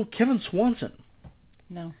guys know Kevin Swanson?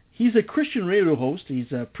 No. He's a Christian radio host.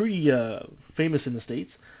 He's pretty famous in the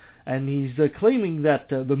States. And he's claiming that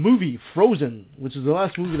the movie Frozen, which is the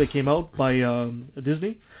last movie that came out by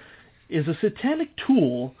Disney, is a satanic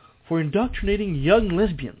tool for indoctrinating young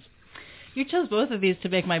lesbians. You chose both of these to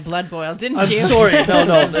make my blood boil, didn't you? I'm sorry.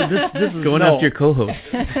 No. This is going after your co-host.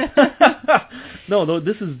 No.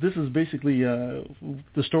 This is basically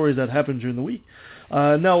the stories that happened during the week.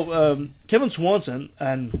 Now, Kevin Swanson,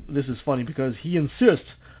 and this is funny because he insists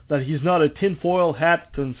that he's not a tinfoil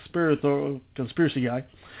hat conspiracy guy.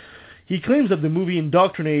 He claims that the movie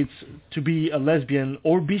indoctrinates to be a lesbian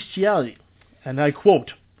or bestiality. And I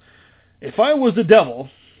quote, "If I was the devil,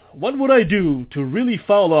 what would I do to really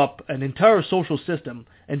foul up an entire social system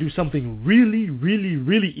and do something really, really,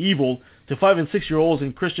 really evil to 5- and 6-year-olds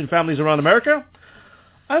in Christian families around America?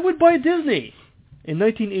 I would buy Disney in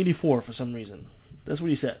 1984 for some reason. That's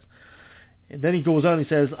what he says. And then he goes on and he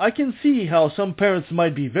says, I can see how some parents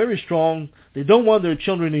might be very strong. They don't want their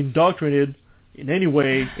children indoctrinated in any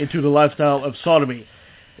way into the lifestyle of sodomy.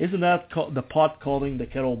 Isn't that the pot calling the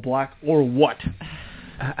kettle black, or what?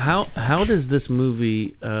 How does this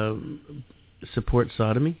movie support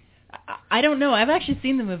sodomy? I don't know. I've actually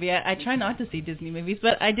seen the movie. I try not to see Disney movies,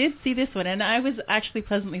 but I did see this one, and I was actually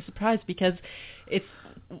pleasantly surprised because it's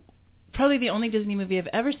probably the only Disney movie I've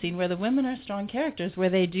ever seen where the women are strong characters, where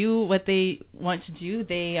they do what they want to do.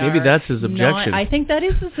 Maybe that's his objection. I think that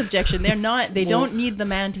is his objection. They're not. They don't need the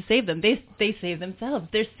man to save them. They save themselves.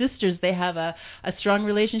 They're sisters. They have a strong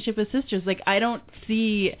relationship as sisters. Like, I don't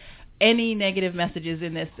see any negative messages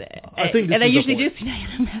in this. I usually do see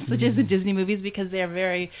negative messages in Disney movies because they're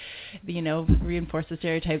very, reinforce the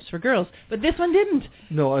stereotypes for girls. But this one didn't.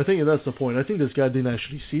 No, I think that's the point. I think this guy didn't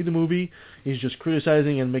actually see the movie. He's just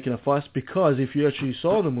criticizing and making a fuss, because if you actually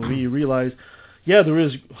saw the movie, you realize, yeah, there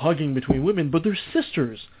is hugging between women, but they're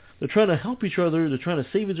sisters. They're trying to help each other. They're trying to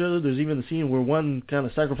save each other. There's even the scene where one kind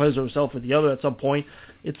of sacrifices herself for the other at some point.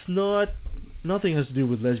 It's nothing has to do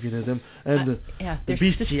with lesbianism and the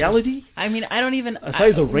bestiality. I mean, I don't even...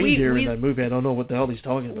 Aside the reindeer in that movie, I don't know what the hell he's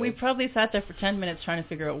talking about. We probably sat there for 10 minutes trying to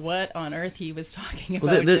figure out what on earth he was talking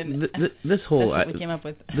about. Well, this whole that's what we came up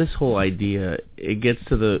with. This whole idea, it gets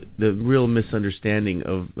to the real misunderstanding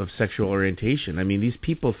of sexual orientation. I mean, these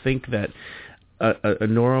people think that a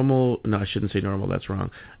normal... No, I shouldn't say normal, that's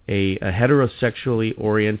wrong. A heterosexually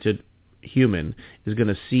oriented human is going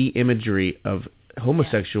to see imagery of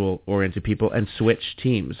homosexual-oriented people and switch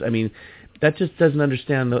teams. I mean, that just doesn't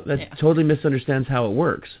understand. That totally misunderstands how it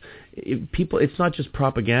works. It's not just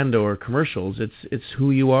propaganda or commercials. It's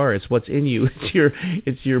who you are. It's what's in you.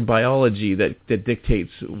 It's your biology that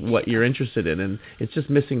dictates what you're interested in, and it's just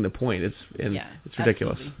missing the point. It's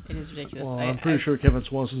ridiculous. Absolutely. It is ridiculous. Well, I'm pretty sure Kevin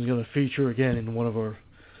Swanson's going to feature again in one of our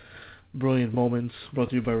brilliant moments brought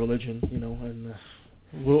to you by religion. And.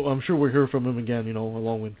 Well, I'm sure we'll hear from him again,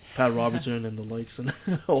 along with Pat Robertson and the likes and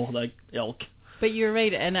all that ilk. But you're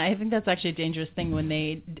right, and I think that's actually a dangerous thing when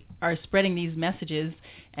they are spreading these messages,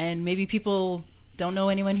 and maybe people don't know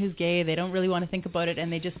anyone who's gay, they don't really want to think about it,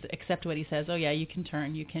 and they just accept what he says. Oh yeah, you can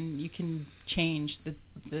turn, you can change.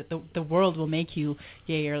 The world will make you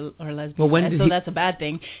gay or lesbian. Well, so that's a bad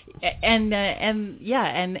thing, and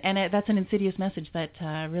that's an insidious message that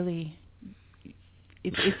really.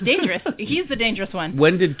 It's dangerous. He's the dangerous one.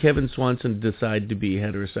 When did Kevin Swanson decide to be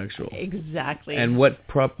heterosexual? Exactly. And what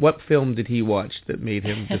film did he watch that made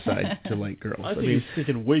him decide to like girls? I think he's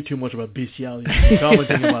thinking way too much about bestiality,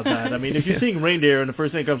 commenting about that. I mean, if you're seeing reindeer and the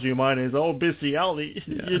first thing that comes to your mind is, bestiality,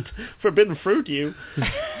 it's forbidden fruit, you.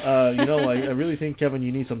 I really think, Kevin,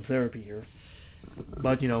 you need some therapy here.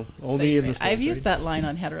 But, only in the States. I've used that line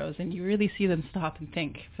on heteros, and you really see them stop and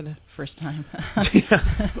think for the first time.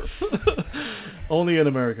 Only in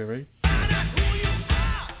America, right? Oh,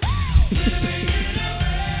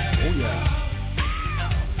 yeah.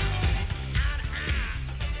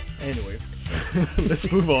 Anyway, let's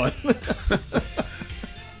move on.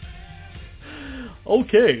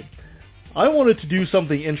 Okay. I wanted to do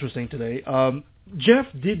something interesting today. Jeff,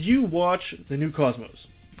 did you watch the new Cosmos?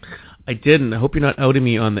 I didn't. I hope you're not outing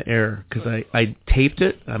me on the air, because I taped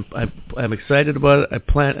it. I'm excited about it.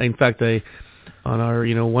 In fact, on our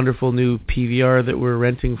wonderful new PVR that we're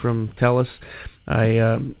renting from TELUS.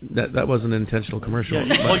 That wasn't an intentional commercial.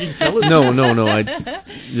 Yeah, no. I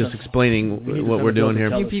just explaining what we're doing here.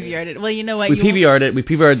 You PVR'd it. Well, you know what? We PVR'd it. We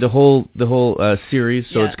PVR'd the whole series,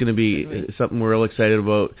 so it's going to be something we're real excited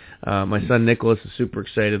about. My son Nicholas is super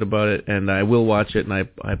excited about it, and I will watch it. And I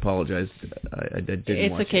apologize, I didn't.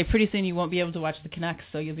 It's watch okay. it. Pretty soon you won't be able to watch the Canucks,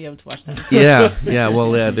 so you'll be able to watch that. Yeah.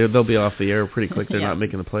 Well, they'll be off the air pretty quick. They're not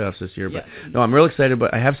making the playoffs this year, but no, I'm real excited.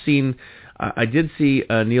 But I have seen. I did see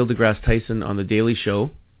Neil deGrasse Tyson on The Daily Show,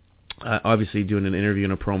 obviously doing an interview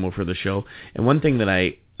and a promo for the show. And one thing that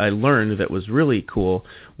I learned that was really cool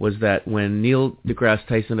was that when Neil deGrasse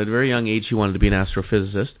Tyson, at a very young age, he wanted to be an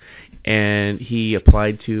astrophysicist, and he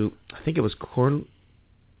applied to, I think it was Cornell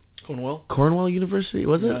University,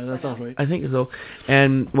 was it? Yeah, that sounds right. I think so.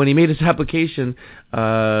 And when he made his application,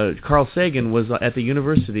 Carl Sagan was at the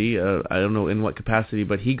university, I don't know in what capacity,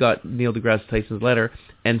 but he got Neil deGrasse Tyson's letter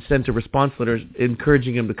and sent a response letter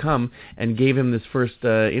encouraging him to come, and gave him his first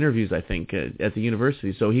interviews, I think, at the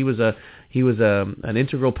university. So he was an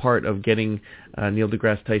integral part of getting Neil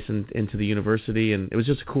deGrasse Tyson into the university, and it was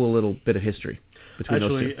just a cool little bit of history. between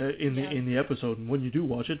those two. Actually, in the episode, and when you do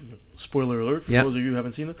watch it, spoiler alert for those of you who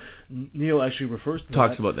haven't seen it, Neil actually refers to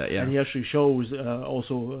talks about that, and he actually shows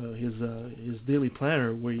also his daily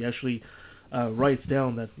planner where he actually writes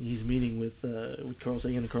down that he's meeting with Carl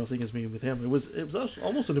Sagan and Carl Sagan's meeting with him. It was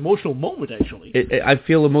almost an emotional moment, actually. I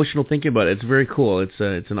feel emotional thinking about it. It's very cool.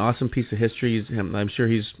 It's an awesome piece of history. I'm sure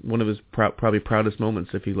he's one of his probably proudest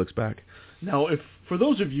moments if he looks back. Now, for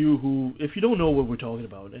those of you if you don't know what we're talking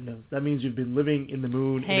about, and that means you've been living in the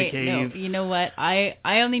moon, in a cave. No, you know what? I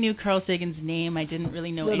only knew Carl Sagan's name. I didn't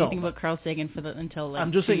really know anything about Carl Sagan until like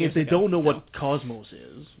I'm just 2 saying, years if they ago. don't know what Cosmos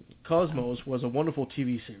is, Cosmos was a wonderful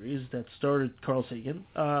TV series that starred Carl Sagan.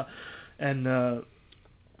 What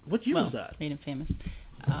year was that? Made him famous.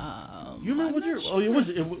 You remember what year? Sure.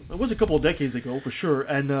 It was a couple of decades ago for sure,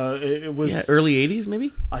 and it was early 80s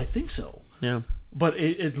maybe. I think so. Yeah, but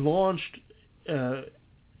it launched.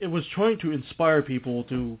 It was trying to inspire people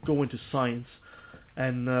to go into science,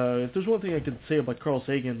 and if there's one thing I could say about Carl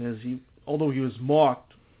Sagan is although he was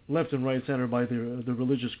mocked left and right center by the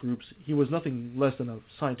religious groups, he was nothing less than a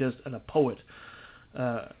scientist and a poet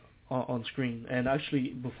on screen. And actually,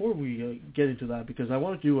 before we get into that, because I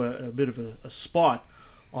want to do a bit of a spot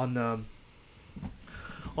on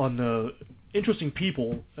interesting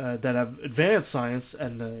people that have advanced science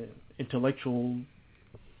and intellectual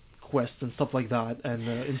quests and stuff like that,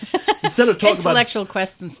 and instead of talking about intellectual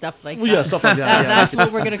quests and stuff like that. Yeah, stuff like that. That's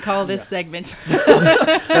what we're going to call this segment.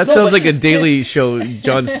 That sounds like a Daily Show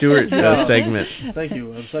Jon Stewart segment. Thank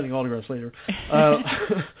you. I'm signing autographs later.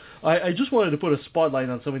 I just wanted to put a spotlight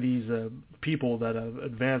on some of these people that have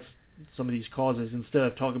advanced some of these causes instead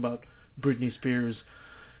of talking about Britney Spears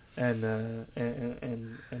and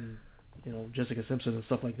Jessica Simpson and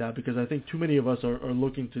stuff like that, because I think too many of us are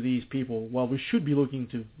looking to these people, while we should be looking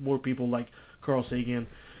to more people like Carl Sagan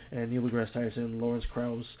and Neil deGrasse Tyson, Lawrence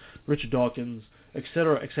Krauss, Richard Dawkins,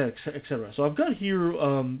 etc., etc., etc. So I've got here,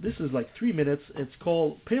 this is like 3 minutes. It's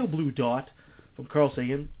called Pale Blue Dot from Carl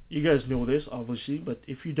Sagan. You guys know this, obviously, but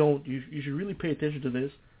if you don't, you should really pay attention to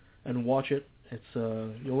this and watch it. It's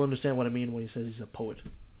you'll understand what I mean when he says he's a poet.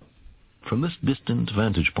 From this distant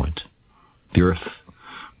vantage point, the Earth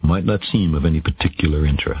might not seem of any particular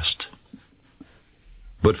interest.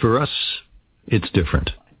 But for us, it's different.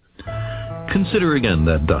 Consider again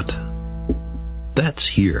that dot. That's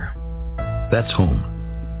here. That's home.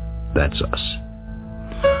 That's us.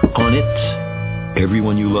 On it,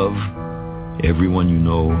 everyone you love, everyone you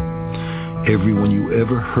know, everyone you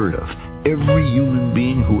ever heard of, every human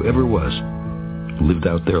being who ever was, lived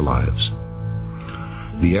out their lives.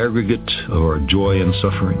 The aggregate of our joy and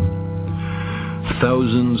suffering,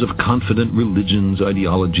 thousands of confident religions,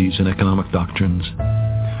 ideologies, and economic doctrines,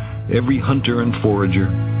 every hunter and forager,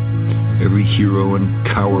 every hero and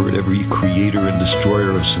coward, every creator and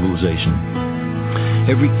destroyer of civilization,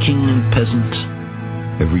 every king and peasant,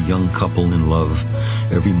 every young couple in love,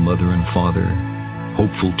 every mother and father,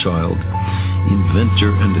 hopeful child,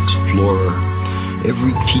 inventor and explorer,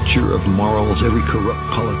 every teacher of morals, every corrupt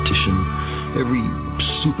politician, every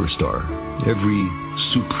superstar, every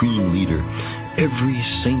supreme leader, every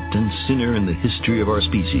saint and sinner in the history of our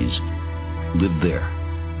species lived there,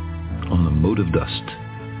 on the mote of dust,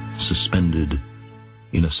 suspended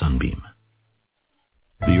in a sunbeam.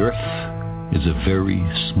 The Earth is a very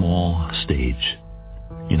small stage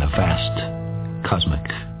in a vast cosmic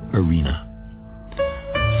arena.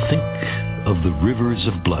 Think of the rivers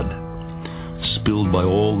of blood spilled by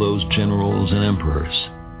all those generals and emperors,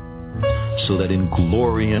 so that in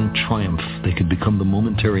glory and triumph they could become the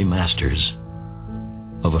momentary masters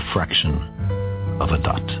of a fraction of a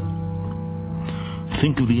dot.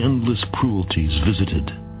 Think of the endless cruelties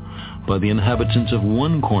visited by the inhabitants of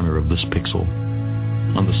one corner of this pixel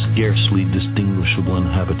on the scarcely distinguishable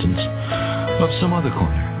inhabitants of some other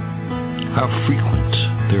corner. How frequent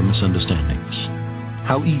their misunderstandings,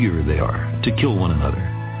 how eager they are to kill one another,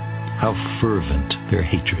 how fervent their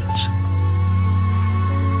hatreds.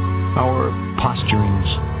 Our posturings,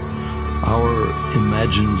 our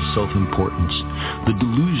imagined self-importance, the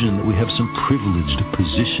delusion that we have some privileged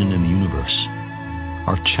position in the universe,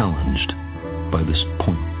 are challenged by this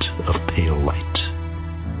point of pale light.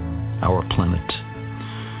 Our planet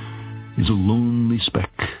is a lonely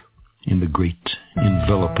speck in the great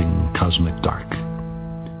enveloping cosmic dark.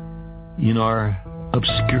 In our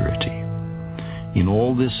obscurity, in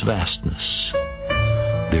all this vastness,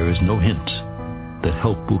 there is no hint that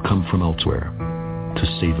help will come from elsewhere to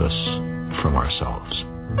save us from ourselves.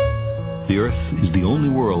 The Earth is the only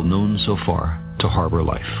world known so far to harbor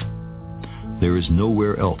life. There is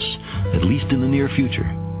nowhere else, at least in the near future,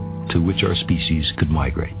 to which our species could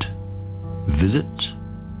migrate. Visit?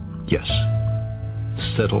 Yes.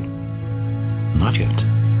 settle? Not yet.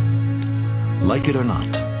 Like it or not,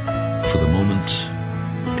 for the moment,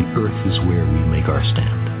 the Earth is where we make our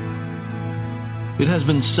stand. It has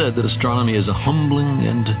been said that astronomy is a humbling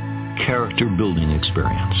and character-building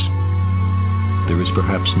experience. There is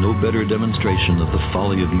perhaps no better demonstration of the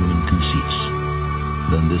folly of human conceits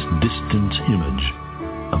than this distant image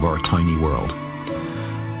of our tiny world.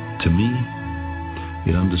 To me,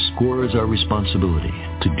 it underscores our responsibility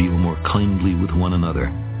to deal more kindly with one another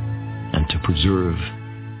and to preserve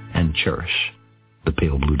and cherish the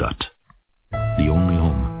pale blue dot, the only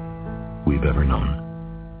home we've ever known.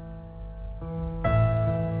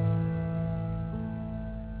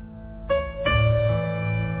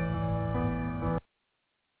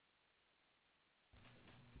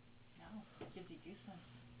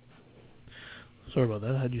 Sorry about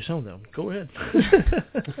that. How'd you sound down? Go ahead.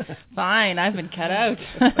 Fine, I've been cut out.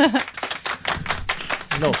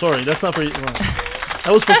 No, sorry, that's not for you. Well,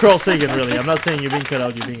 that was for Carl Sagan, really. I'm not saying you're being cut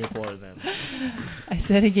out, you're being applauded, man. I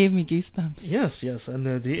said it gave me goosebumps. Yes, and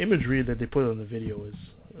the imagery that they put on the video is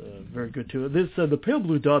very good, too. This the pale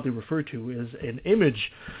blue dot they refer to is an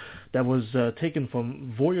image that was taken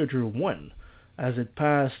from Voyager 1 as it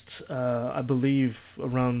passed, I believe,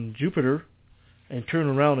 around Jupiter, and turned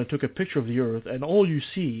around and took a picture of the Earth, and all you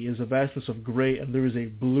see is a vastness of gray, and there is a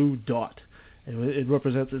blue dot, and it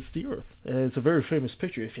represents it's the Earth. And it's a very famous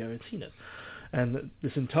picture if you haven't seen it. And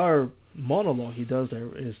this entire monologue he does there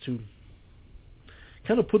is to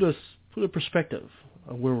kind of put a perspective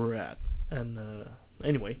of where we're at. And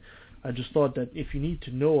anyway, I just thought that if you need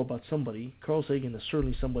to know about somebody, Carl Sagan is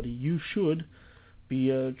certainly somebody you should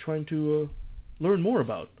be trying to learn more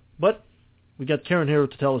about. But we got Karen here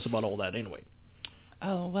to tell us about all that anyway.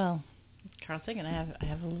 Oh, well, Carl Sagan, I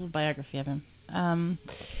have a little biography of him.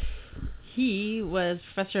 He was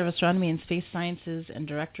professor of astronomy and space sciences and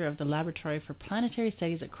director of the Laboratory for Planetary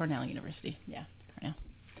Studies at Cornell University. Yeah,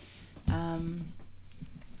 Cornell.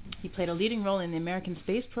 He played a leading role in the American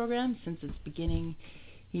space program since its beginning.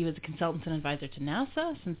 He was a consultant and advisor to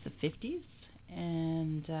NASA since the 50s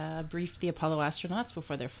and briefed the Apollo astronauts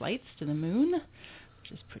before their flights to the moon,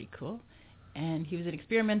 which is pretty cool. And he was an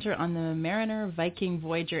experimenter on the Mariner, Viking,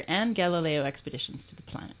 Voyager, and Galileo expeditions to the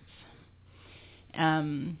planets.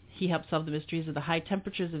 He helped solve the mysteries of the high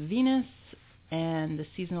temperatures of Venus and the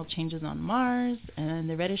seasonal changes on Mars and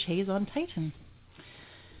the reddish haze on Titan.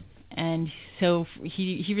 And so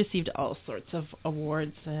he received all sorts of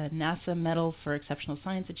awards, NASA Medal for Exceptional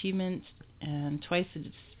Science Achievement, and twice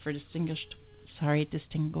for distinguished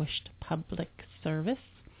public service.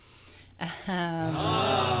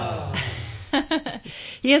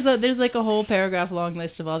 There's like a whole paragraph long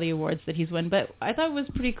list of all the awards that he's won, but I thought it was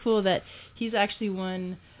pretty cool that he's actually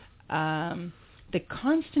won the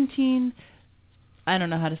Konstantin, I don't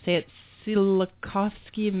know how to say it,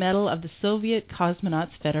 Tsiolkovsky Medal of the Soviet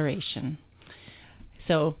Cosmonauts Federation.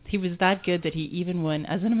 So he was that good that he even won,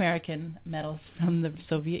 as an American, medals from the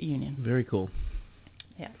Soviet Union. Very cool.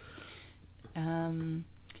 Yeah.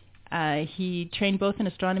 He trained both in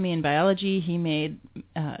astronomy and biology. He made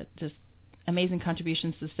just amazing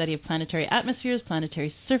contributions to the study of planetary atmospheres,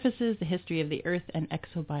 planetary surfaces, the history of the Earth, and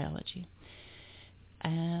exobiology.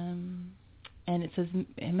 And it says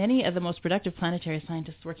many of the most productive planetary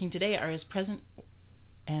scientists working today are his present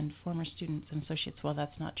and former students and associates. Well,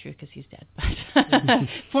 that's not true because he's dead, but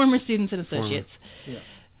former students and associates. Yeah.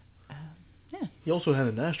 Yeah. He also had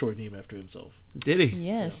an asteroid named after himself. Did he?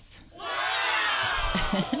 Yes.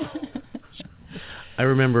 Yeah. I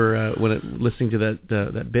remember listening to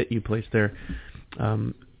that bit you placed there.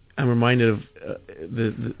 I'm reminded of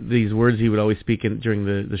these words he would always speak during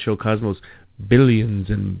the show Cosmos. Billions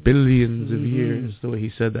and billions of years. The way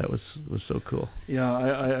he said that was so cool. Yeah,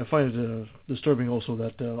 I find it disturbing also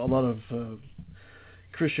that a lot of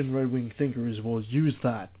Christian right-wing thinkers will use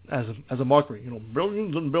that as a mockery.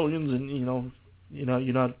 Billions and billions, and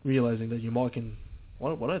you're not realizing that you're mocking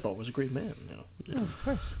what I thought was a great man. Oh, of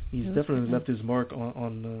course. He's definitely left his mark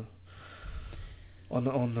on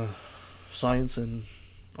science and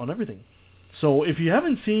on everything. So if you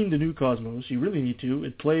haven't seen the new Cosmos, you really need to.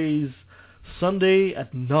 It plays Sunday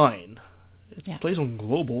at 9. It plays on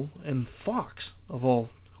Global and Fox, of all.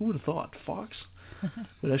 Who would have thought Fox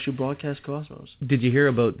would actually broadcast Cosmos? Did you hear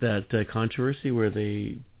about that controversy where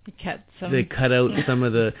they cut out some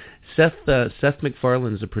of the... Seth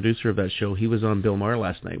MacFarlane's the producer of that show. He was on Bill Maher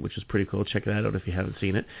last night, which was pretty cool. Check that out if you haven't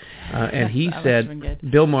seen it. And he said,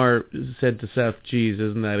 Bill Maher said to Seth, geez,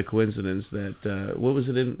 isn't that a coincidence that, what was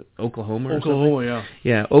it in Oklahoma or something? Oklahoma, yeah.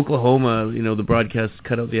 Yeah, Oklahoma, the broadcast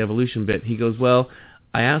cut out the evolution bit. He goes, well,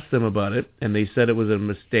 I asked them about it, and they said it was a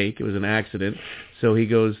mistake. It was an accident. So he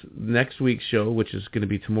goes, next week's show, which is going to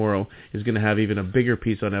be tomorrow, is going to have even a bigger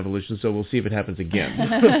piece on evolution, so we'll see if it happens again.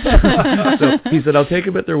 So he said, I'll take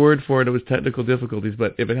them at their word for it. It was technical difficulties,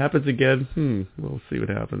 but if it happens again, we'll see what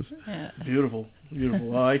happens. Yeah. Beautiful.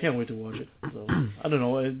 Well, I can't wait to watch it. So, I don't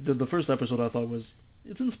know. The first episode I thought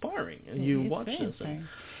it's inspiring. And you watch this.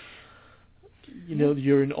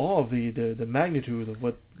 You're in awe of the magnitude of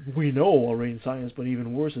what we know already in science, but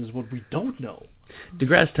even worse is what we don't know.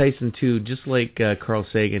 DeGrasse Tyson too, just like Carl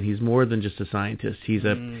Sagan, he's more than just a scientist. He's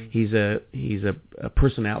a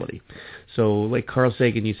personality. So like Carl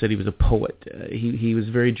Sagan, you said he was a poet. He was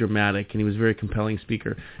very dramatic and he was a very compelling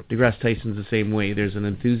speaker. DeGrasse Tyson's the same way. There's an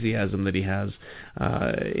enthusiasm that he has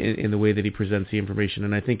in the way that he presents the information,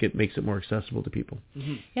 and I think it makes it more accessible to people.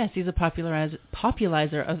 Mm-hmm. Yes, he's a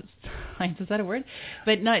popularizer of science. Is that a word?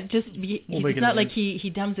 But not just. It's not like he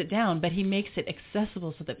dumbs it down, but he makes it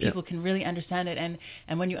accessible so that people can really understand it.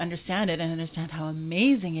 And when you understand it and understand how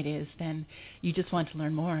amazing it is, then you just want to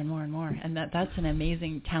learn more and more and more. And that's an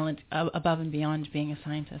amazing talent above and beyond being a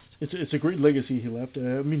scientist. It's a great legacy he left.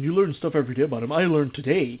 You learn stuff every day about him. I learned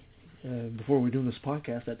today, before we were doing this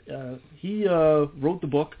podcast, that he wrote the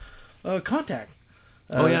book Contact.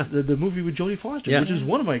 The movie with Jodie Foster, which is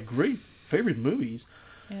one of my great favorite movies.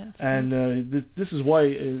 Yeah, and this is why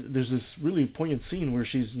there's this really poignant scene where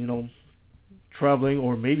she's, traveling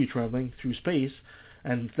or maybe traveling through space,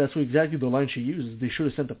 and that's exactly the line she uses. They should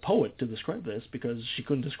have sent a poet to describe this because she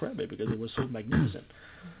couldn't describe it because it was so magnificent.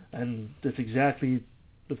 And that's exactly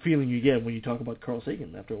the feeling you get when you talk about Carl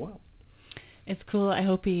Sagan after a while. It's cool. I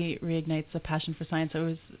hope he reignites a passion for science. I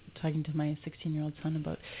was talking to my 16-year-old son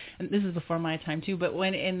about, and this is before my time too, but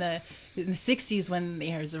when in the 60s when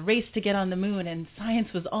there was a race to get on the moon and science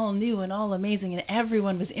was all new and all amazing and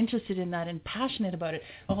everyone was interested in that and passionate about it,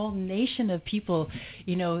 a whole nation of people,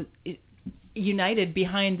 united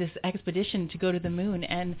behind this expedition to go to the moon,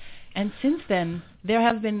 and since then there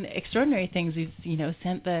have been extraordinary things. We've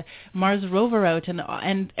sent the Mars rover out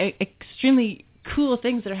and extremely cool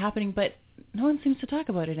things that are happening, but no one seems to talk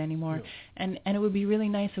about it anymore. No. And it would be really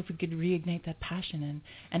nice if we could reignite that passion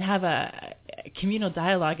and have a communal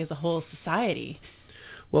dialogue as a whole society.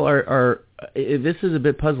 Well, this is a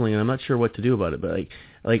bit puzzling, and I'm not sure what to do about it. But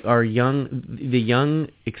like the young,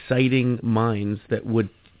 exciting minds that would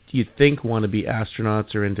you think want to be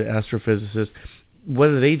astronauts or into astrophysicists, what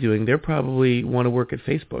are they doing? They probably want to work at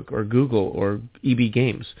Facebook or Google or EB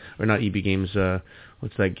Games, or not EB Games.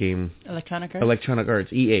 What's that game? Electronic Arts. Electronic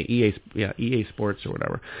Arts. EA Sports or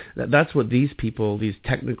whatever. That's what these people, these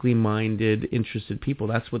technically minded, interested people,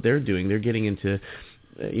 that's what they're doing. They're getting into,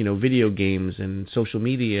 video games and social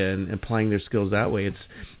media and applying their skills that way.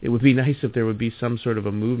 It would be nice if there would be some sort of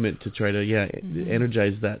a movement to try to,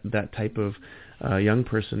 energize that type of young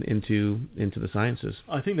person into the sciences.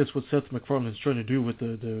 I think that's what Seth MacFarlane's trying to do with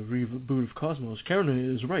the reboot of Cosmos.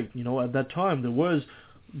 Karen is right. At that time there was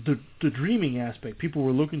the dreaming aspect. People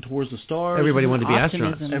were looking towards the stars. Everybody wanted to be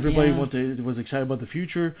astronauts. Everybody was excited about the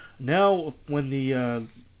future. Now, when the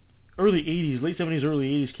early 80s, late 70s, early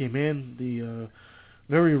 80s came in, the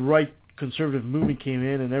very right conservative movement came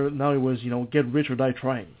in, and now it was, get rich or die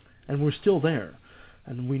trying. And we're still there.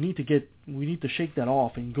 And we need to shake that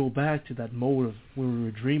off and go back to that mode of where we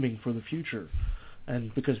were dreaming for the future.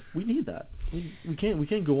 And because we need that. We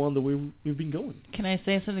can't go on the way we've been going. Can I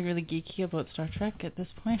say something really geeky about Star Trek at this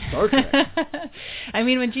point? Star Trek. I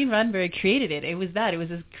mean, when Gene Roddenberry created it, it was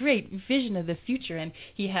this great vision of the future, and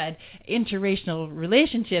he had interracial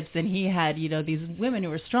relationships, and he had these women who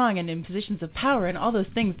were strong and in positions of power, and all those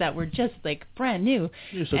things that were just like brand new.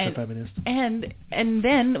 You're such a feminist. And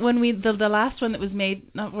then when the last one that was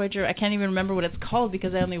made, not Voyager, I can't even remember what it's called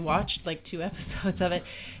because I only watched like 2 episodes of it.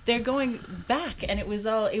 They're going back, and it was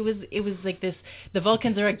like this: the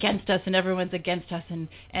Vulcans are against us, and everyone's against us,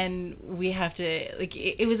 and we have to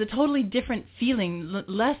it was a totally different feeling,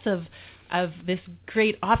 less of this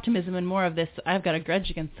great optimism and more of this, I've got a grudge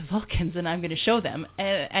against the Vulcans and I'm going to show them.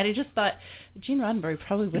 And I just thought Gene Roddenberry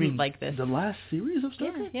probably wouldn't like this. The last series of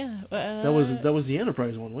Star Trek? Yeah. That was the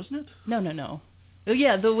Enterprise one, wasn't it? No. Oh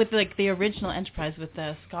yeah, with the original Enterprise with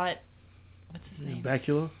Scott. What's his name?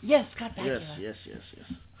 Bakula? Yes, Scott Bakula. Yes.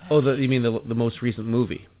 Oh, you mean the most recent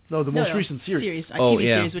movie? No, the most recent series. TV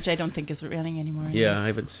series, which I don't think is running anymore. Yeah, I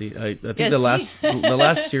haven't seen. I think the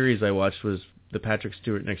last series I watched was the Patrick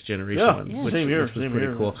Stewart Next Generation one, which was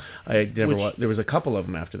pretty cool. I never watched. There was a couple of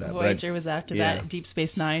them after that. Voyager was after that, Deep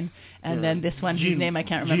Space Nine, and then this one, whose name I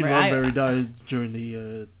can't remember. Gene Roddenberry died during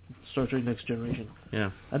the Star Trek Next Generation.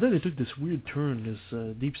 Yeah. And then they took this weird turn, this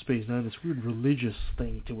Deep Space Nine, this weird religious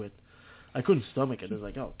thing to it. I couldn't stomach it. I was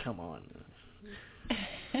like, oh, come on.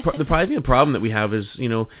 the problem that we have is,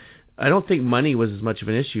 I don't think money was as much of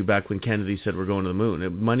an issue back when Kennedy said we're going to the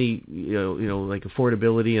moon. Money, like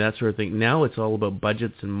affordability and that sort of thing. Now it's all about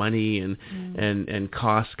budgets and money and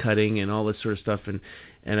cost cutting and all this sort of stuff.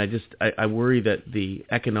 And I worry that the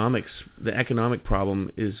economic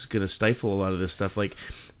problem is going to stifle a lot of this stuff. Like,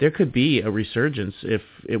 there could be a resurgence if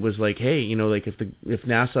it was like, hey, like if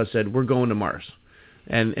NASA said we're going to Mars.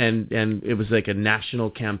 And it was like a national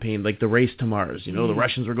campaign, like the race to Mars. The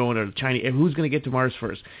Russians were going to China. And who's going to get to Mars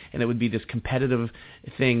first? And it would be this competitive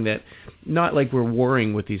thing that, not like we're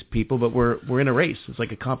warring with these people, but we're in a race. It's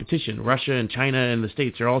like a competition. Russia and China and the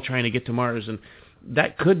States are all trying to get to Mars, and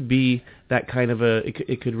that could be that kind of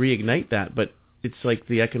it could reignite that, but it's like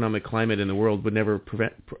the economic climate in the world would never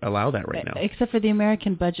allow that right now. Except for the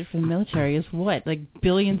American budget for the military is what? Like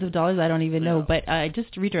billions of dollars? I don't even know. But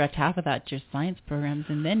just redirect half of that to your science programs,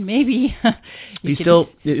 and then maybe...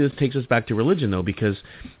 It takes us back to religion, though, because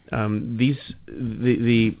a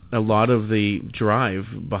lot of the drive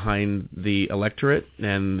behind the electorate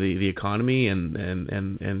and the economy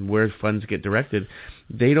and where funds get directed,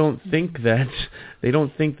 they don't think that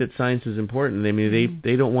science is important. I mean,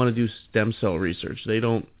 they don't want to do stem cell research. They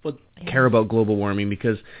don't care about global warming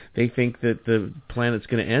because they think that the planet's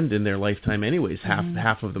going to end in their lifetime anyways.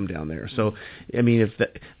 Half of them down there. So, I mean, if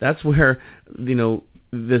that's where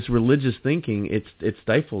this religious thinking, it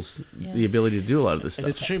stifles the ability to do a lot of this stuff.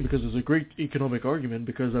 And it's a shame because there's a great economic argument,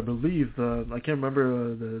 because I believe I can't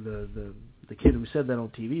remember the kid who said that on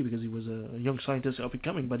TV, because he was a young scientist up and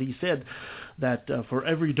coming, but he said that for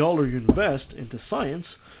every dollar you invest into science,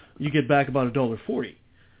 you get back about $1.40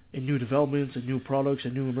 in new developments and new products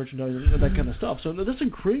and new merchandise and that kind of stuff. So that's a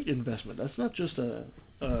great investment. That's not just one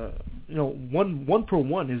per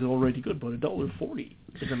one is already good, but $1.40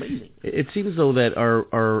 is amazing. It seems though that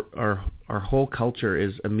our whole culture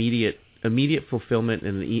is immediate fulfillment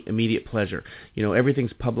and immediate pleasure.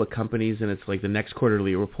 Everything's public companies, and it's like the next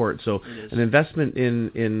quarterly report. So an investment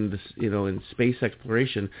in this, in space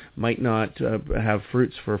exploration might not have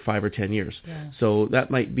fruits for 5 or 10 years. Yeah. So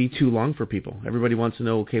that might be too long for people. Everybody wants to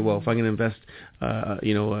know, okay, well, if I'm going to invest,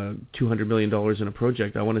 $200 million in a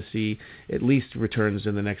project, I want to see at least returns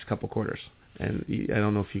in the next couple quarters. And I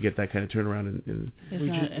don't know if you get that kind of turnaround.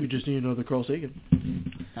 We just need another Carl Sagan.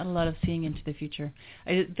 Not a lot of seeing into the future.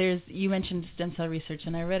 You mentioned stem cell research,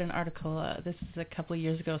 and I read an article, this is a couple of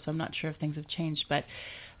years ago, so I'm not sure if things have changed, but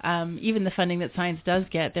even the funding that science does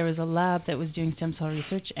get, there was a lab that was doing stem cell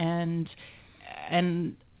research and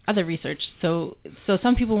other research. So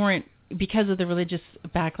some people weren't, because of the religious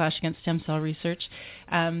backlash against stem cell research,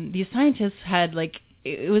 these scientists had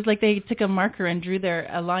it was like they took a marker and drew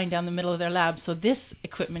a line down the middle of their lab. So this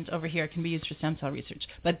equipment over here can be used for stem cell research,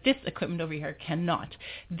 but this equipment over here cannot.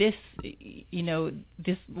 This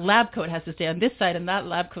lab coat has to stay on this side, and that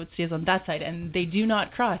lab coat stays on that side, and they do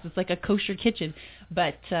not cross. It's like a kosher kitchen,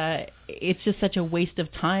 but it's just such a waste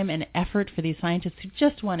of time and effort for these scientists who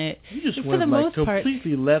just want it. You just went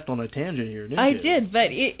completely left on a tangent here, didn't you? I did, but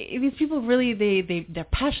these people really they're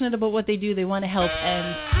passionate about what they do. They want to help,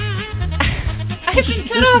 and I've been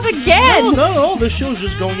cut off again. No, this show's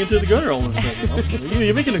just going into the gutter all of a sudden.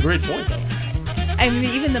 You're making a great point, though. I mean,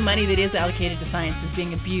 even the money that is allocated to science is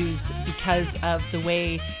being abused because of the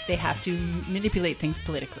way they have to manipulate things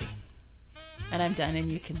politically. And I'm done,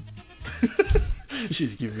 and you can...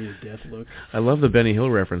 She's giving me a death look. I love the Benny Hill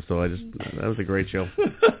reference, though. That was a great show.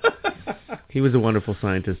 He was a wonderful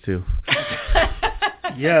scientist, too.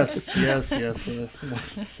 Yes.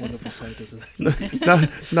 Wonderful scientist.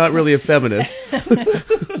 Not really a feminist.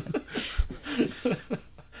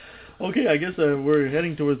 Okay, I guess we're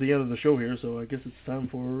heading towards the end of the show here, so I guess it's time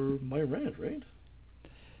for my rant, right?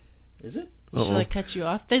 Is it? Should I cut you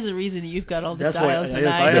off? There's a reason you've got all the That's dials why, and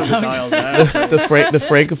I have the dials. The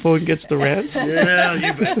francophone gets the rant? Yeah,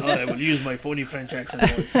 you bet. I will use my phony French accent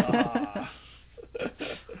voice.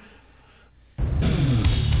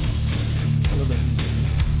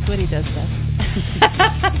 That's what he does best.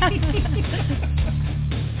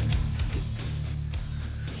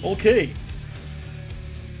 Okay.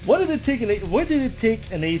 What did it take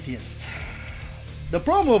an atheist? The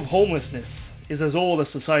problem of homelessness is as old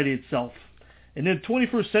as society itself. And in the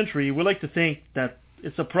 21st century, we like to think that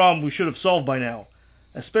it's a problem we should have solved by now,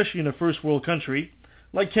 especially in a first world country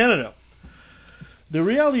like Canada. The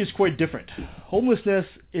reality is quite different. Homelessness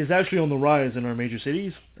is actually on the rise in our major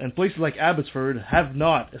cities, and places like Abbotsford have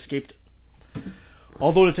not escaped it.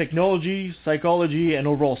 Although the technology, psychology, and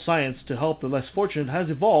overall science to help the less fortunate has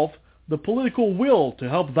evolved, the political will to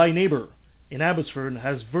help thy neighbor in Abbotsford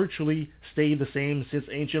has virtually stayed the same since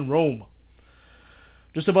ancient Rome.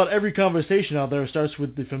 Just about every conversation out there starts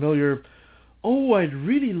with the familiar, oh, I'd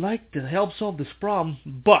really like to help solve this problem,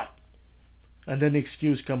 but, and then the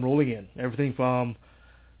excuse come rolling in. Everything from,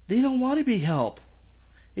 they don't want to be helped.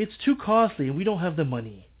 It's too costly and we don't have the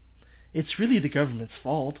money. It's really the government's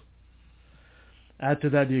fault. Add to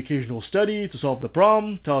that the occasional study to solve the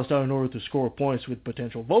problem, tossed out in order to score points with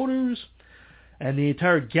potential voters, and the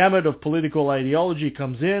entire gamut of political ideology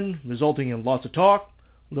comes in, resulting in lots of talk,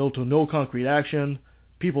 little to no concrete action,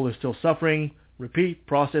 people are still suffering, repeat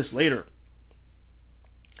process later.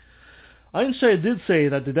 Einstein did say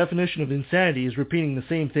that the definition of insanity is repeating the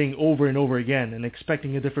same thing over and over again and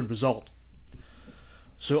expecting a different result.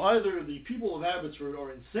 So either the people of Abbotsford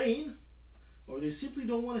are insane, or they simply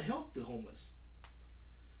don't want to help the homeless.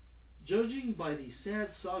 Judging by the sad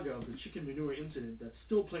saga of the chicken manure incident that's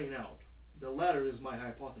still playing out, the latter is my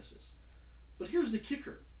hypothesis. But here's the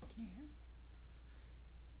kicker.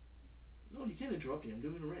 No, you can't interrupt me. I'm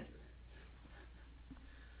doing a rant here.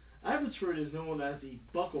 Abbotsford is known as the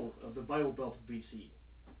buckle of the Bible Belt of BC.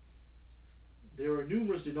 There are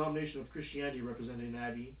numerous denominations of Christianity represented in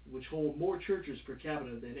Abbey, which hold more churches per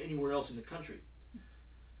capita than anywhere else in the country.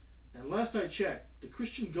 And last I checked, the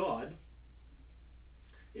Christian God,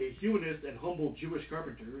 a humanist and humble Jewish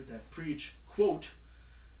carpenter that preach, quote,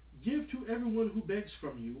 "Give to everyone who begs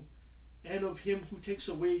from you, and of him who takes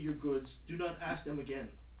away your goods, do not ask them again.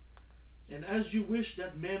 And as you wish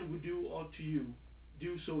that men would do unto you,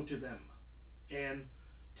 do so to them. And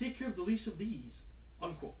take care of the least of these,"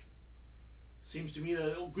 unquote. Seems to me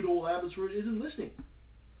that good old Abbotsford isn't listening.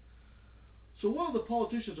 So while the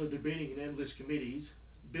politicians are debating in endless committees,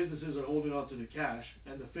 businesses are holding on to the cash,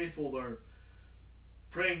 and the faithful are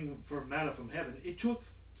praying for manna from heaven, it took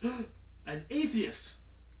an atheist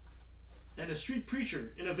and a street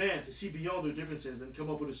preacher in a van to see beyond their differences and come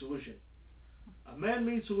up with a solution. A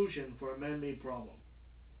man-made solution for a man-made problem.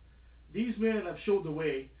 These men have showed the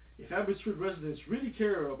way. If Abbotsford residents really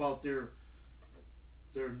care about their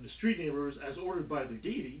street neighbors as ordered by their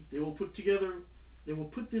deity, they will pull together,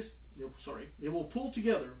 and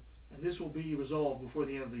this will be resolved before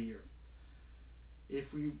the end of the year.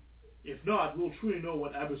 If not, we'll truly know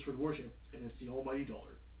what Abbotsford worship, and it's the almighty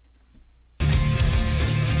dollar.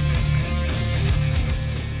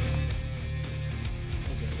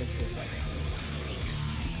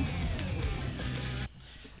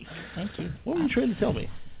 Thank you. What were you trying to tell me?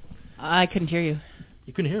 I couldn't hear you.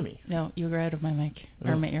 You couldn't hear me? No, you were out of my mic,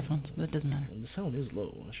 or my earphones, but it doesn't matter. The sound is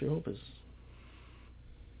low. I sure hope it's...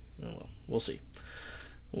 Oh, well, we'll see.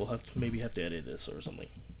 We'll maybe have to edit this or something.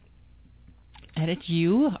 Edit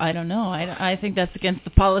you? I don't know. I think that's against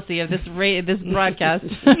the policy of this this broadcast.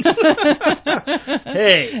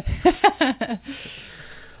 Hey!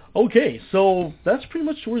 Okay, so that's pretty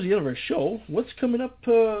much towards the end of our show. What's coming up?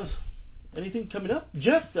 Anything coming up?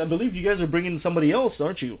 Jeff, I believe you guys are bringing somebody else,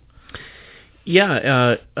 aren't you?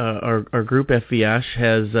 Yeah, our group FVASH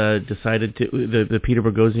has decided to the Peter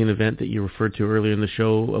Boghossian event that you referred to earlier in the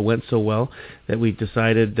show went so well that we've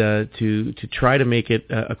decided to try to make it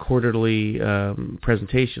a quarterly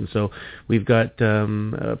presentation. So we've got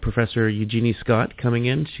Professor Eugenie Scott coming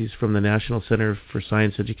in. She's from the National Center for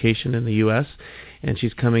Science Education in the U.S., and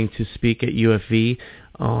she's coming to speak at UFV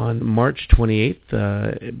on March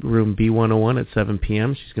 28th, room B101 at 7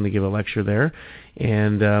 p.m. She's going to give a lecture there.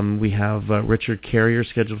 And we have Richard Carrier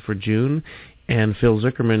scheduled for June and Phil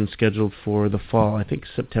Zuckerman scheduled for the fall. I think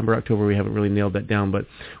September, October, we haven't really nailed that down, but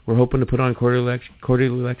we're hoping to put on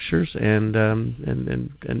quarterly lectures and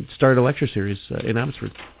start a lecture series in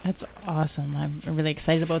Abbotsford. That's awesome. I'm really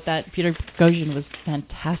excited about that. Peter Boghossian was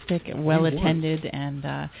fantastic, well attended,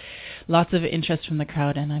 and lots of interest from the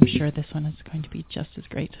crowd, and I'm sure this one is going to be just as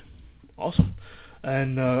great. Awesome.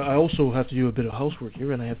 And I also have to do a bit of housework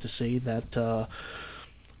here, and I have to say that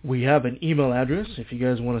we have an email address. If you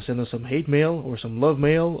guys want to send us some hate mail or some love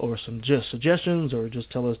mail or some just suggestions or just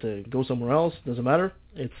tell us to go somewhere else, doesn't matter.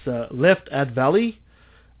 It's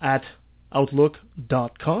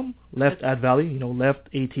leftatvalley@outlook.com. Left at Valley, left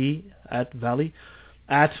AT at Valley,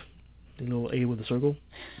 at, A with a circle,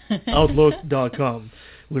 outlook.com.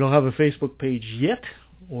 We don't have a Facebook page yet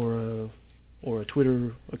or a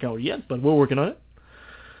Twitter account yet, but we're working on it.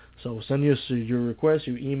 So send us your requests,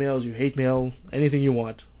 your emails, your hate mail, anything you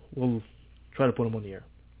want. We'll try to put them on the air.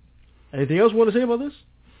 Anything else you want to say about this?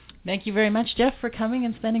 Thank you very much, Jeff, for coming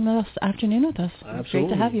and spending this afternoon with us. Absolutely. It's great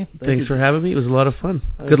to have you. Thanks for having me. It was a lot of fun.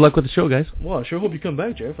 Good luck with the show, guys. Well, I sure hope you come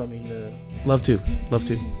back, Jeff. I mean... Love to.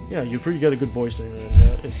 Yeah, you got a good voice there.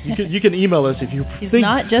 And, you can email us if you think... He's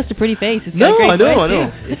not just a pretty face. He's got a great voice, I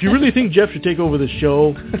know. If you really think Jeff should take over the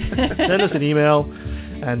show, send us an email,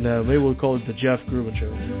 and maybe we'll call it the Jeff Gruban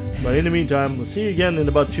Show. But in the meantime, we'll see you again in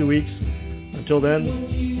about 2 weeks. Until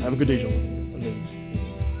then, have a good day, gentlemen.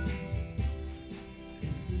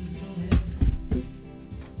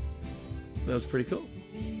 was pretty cool.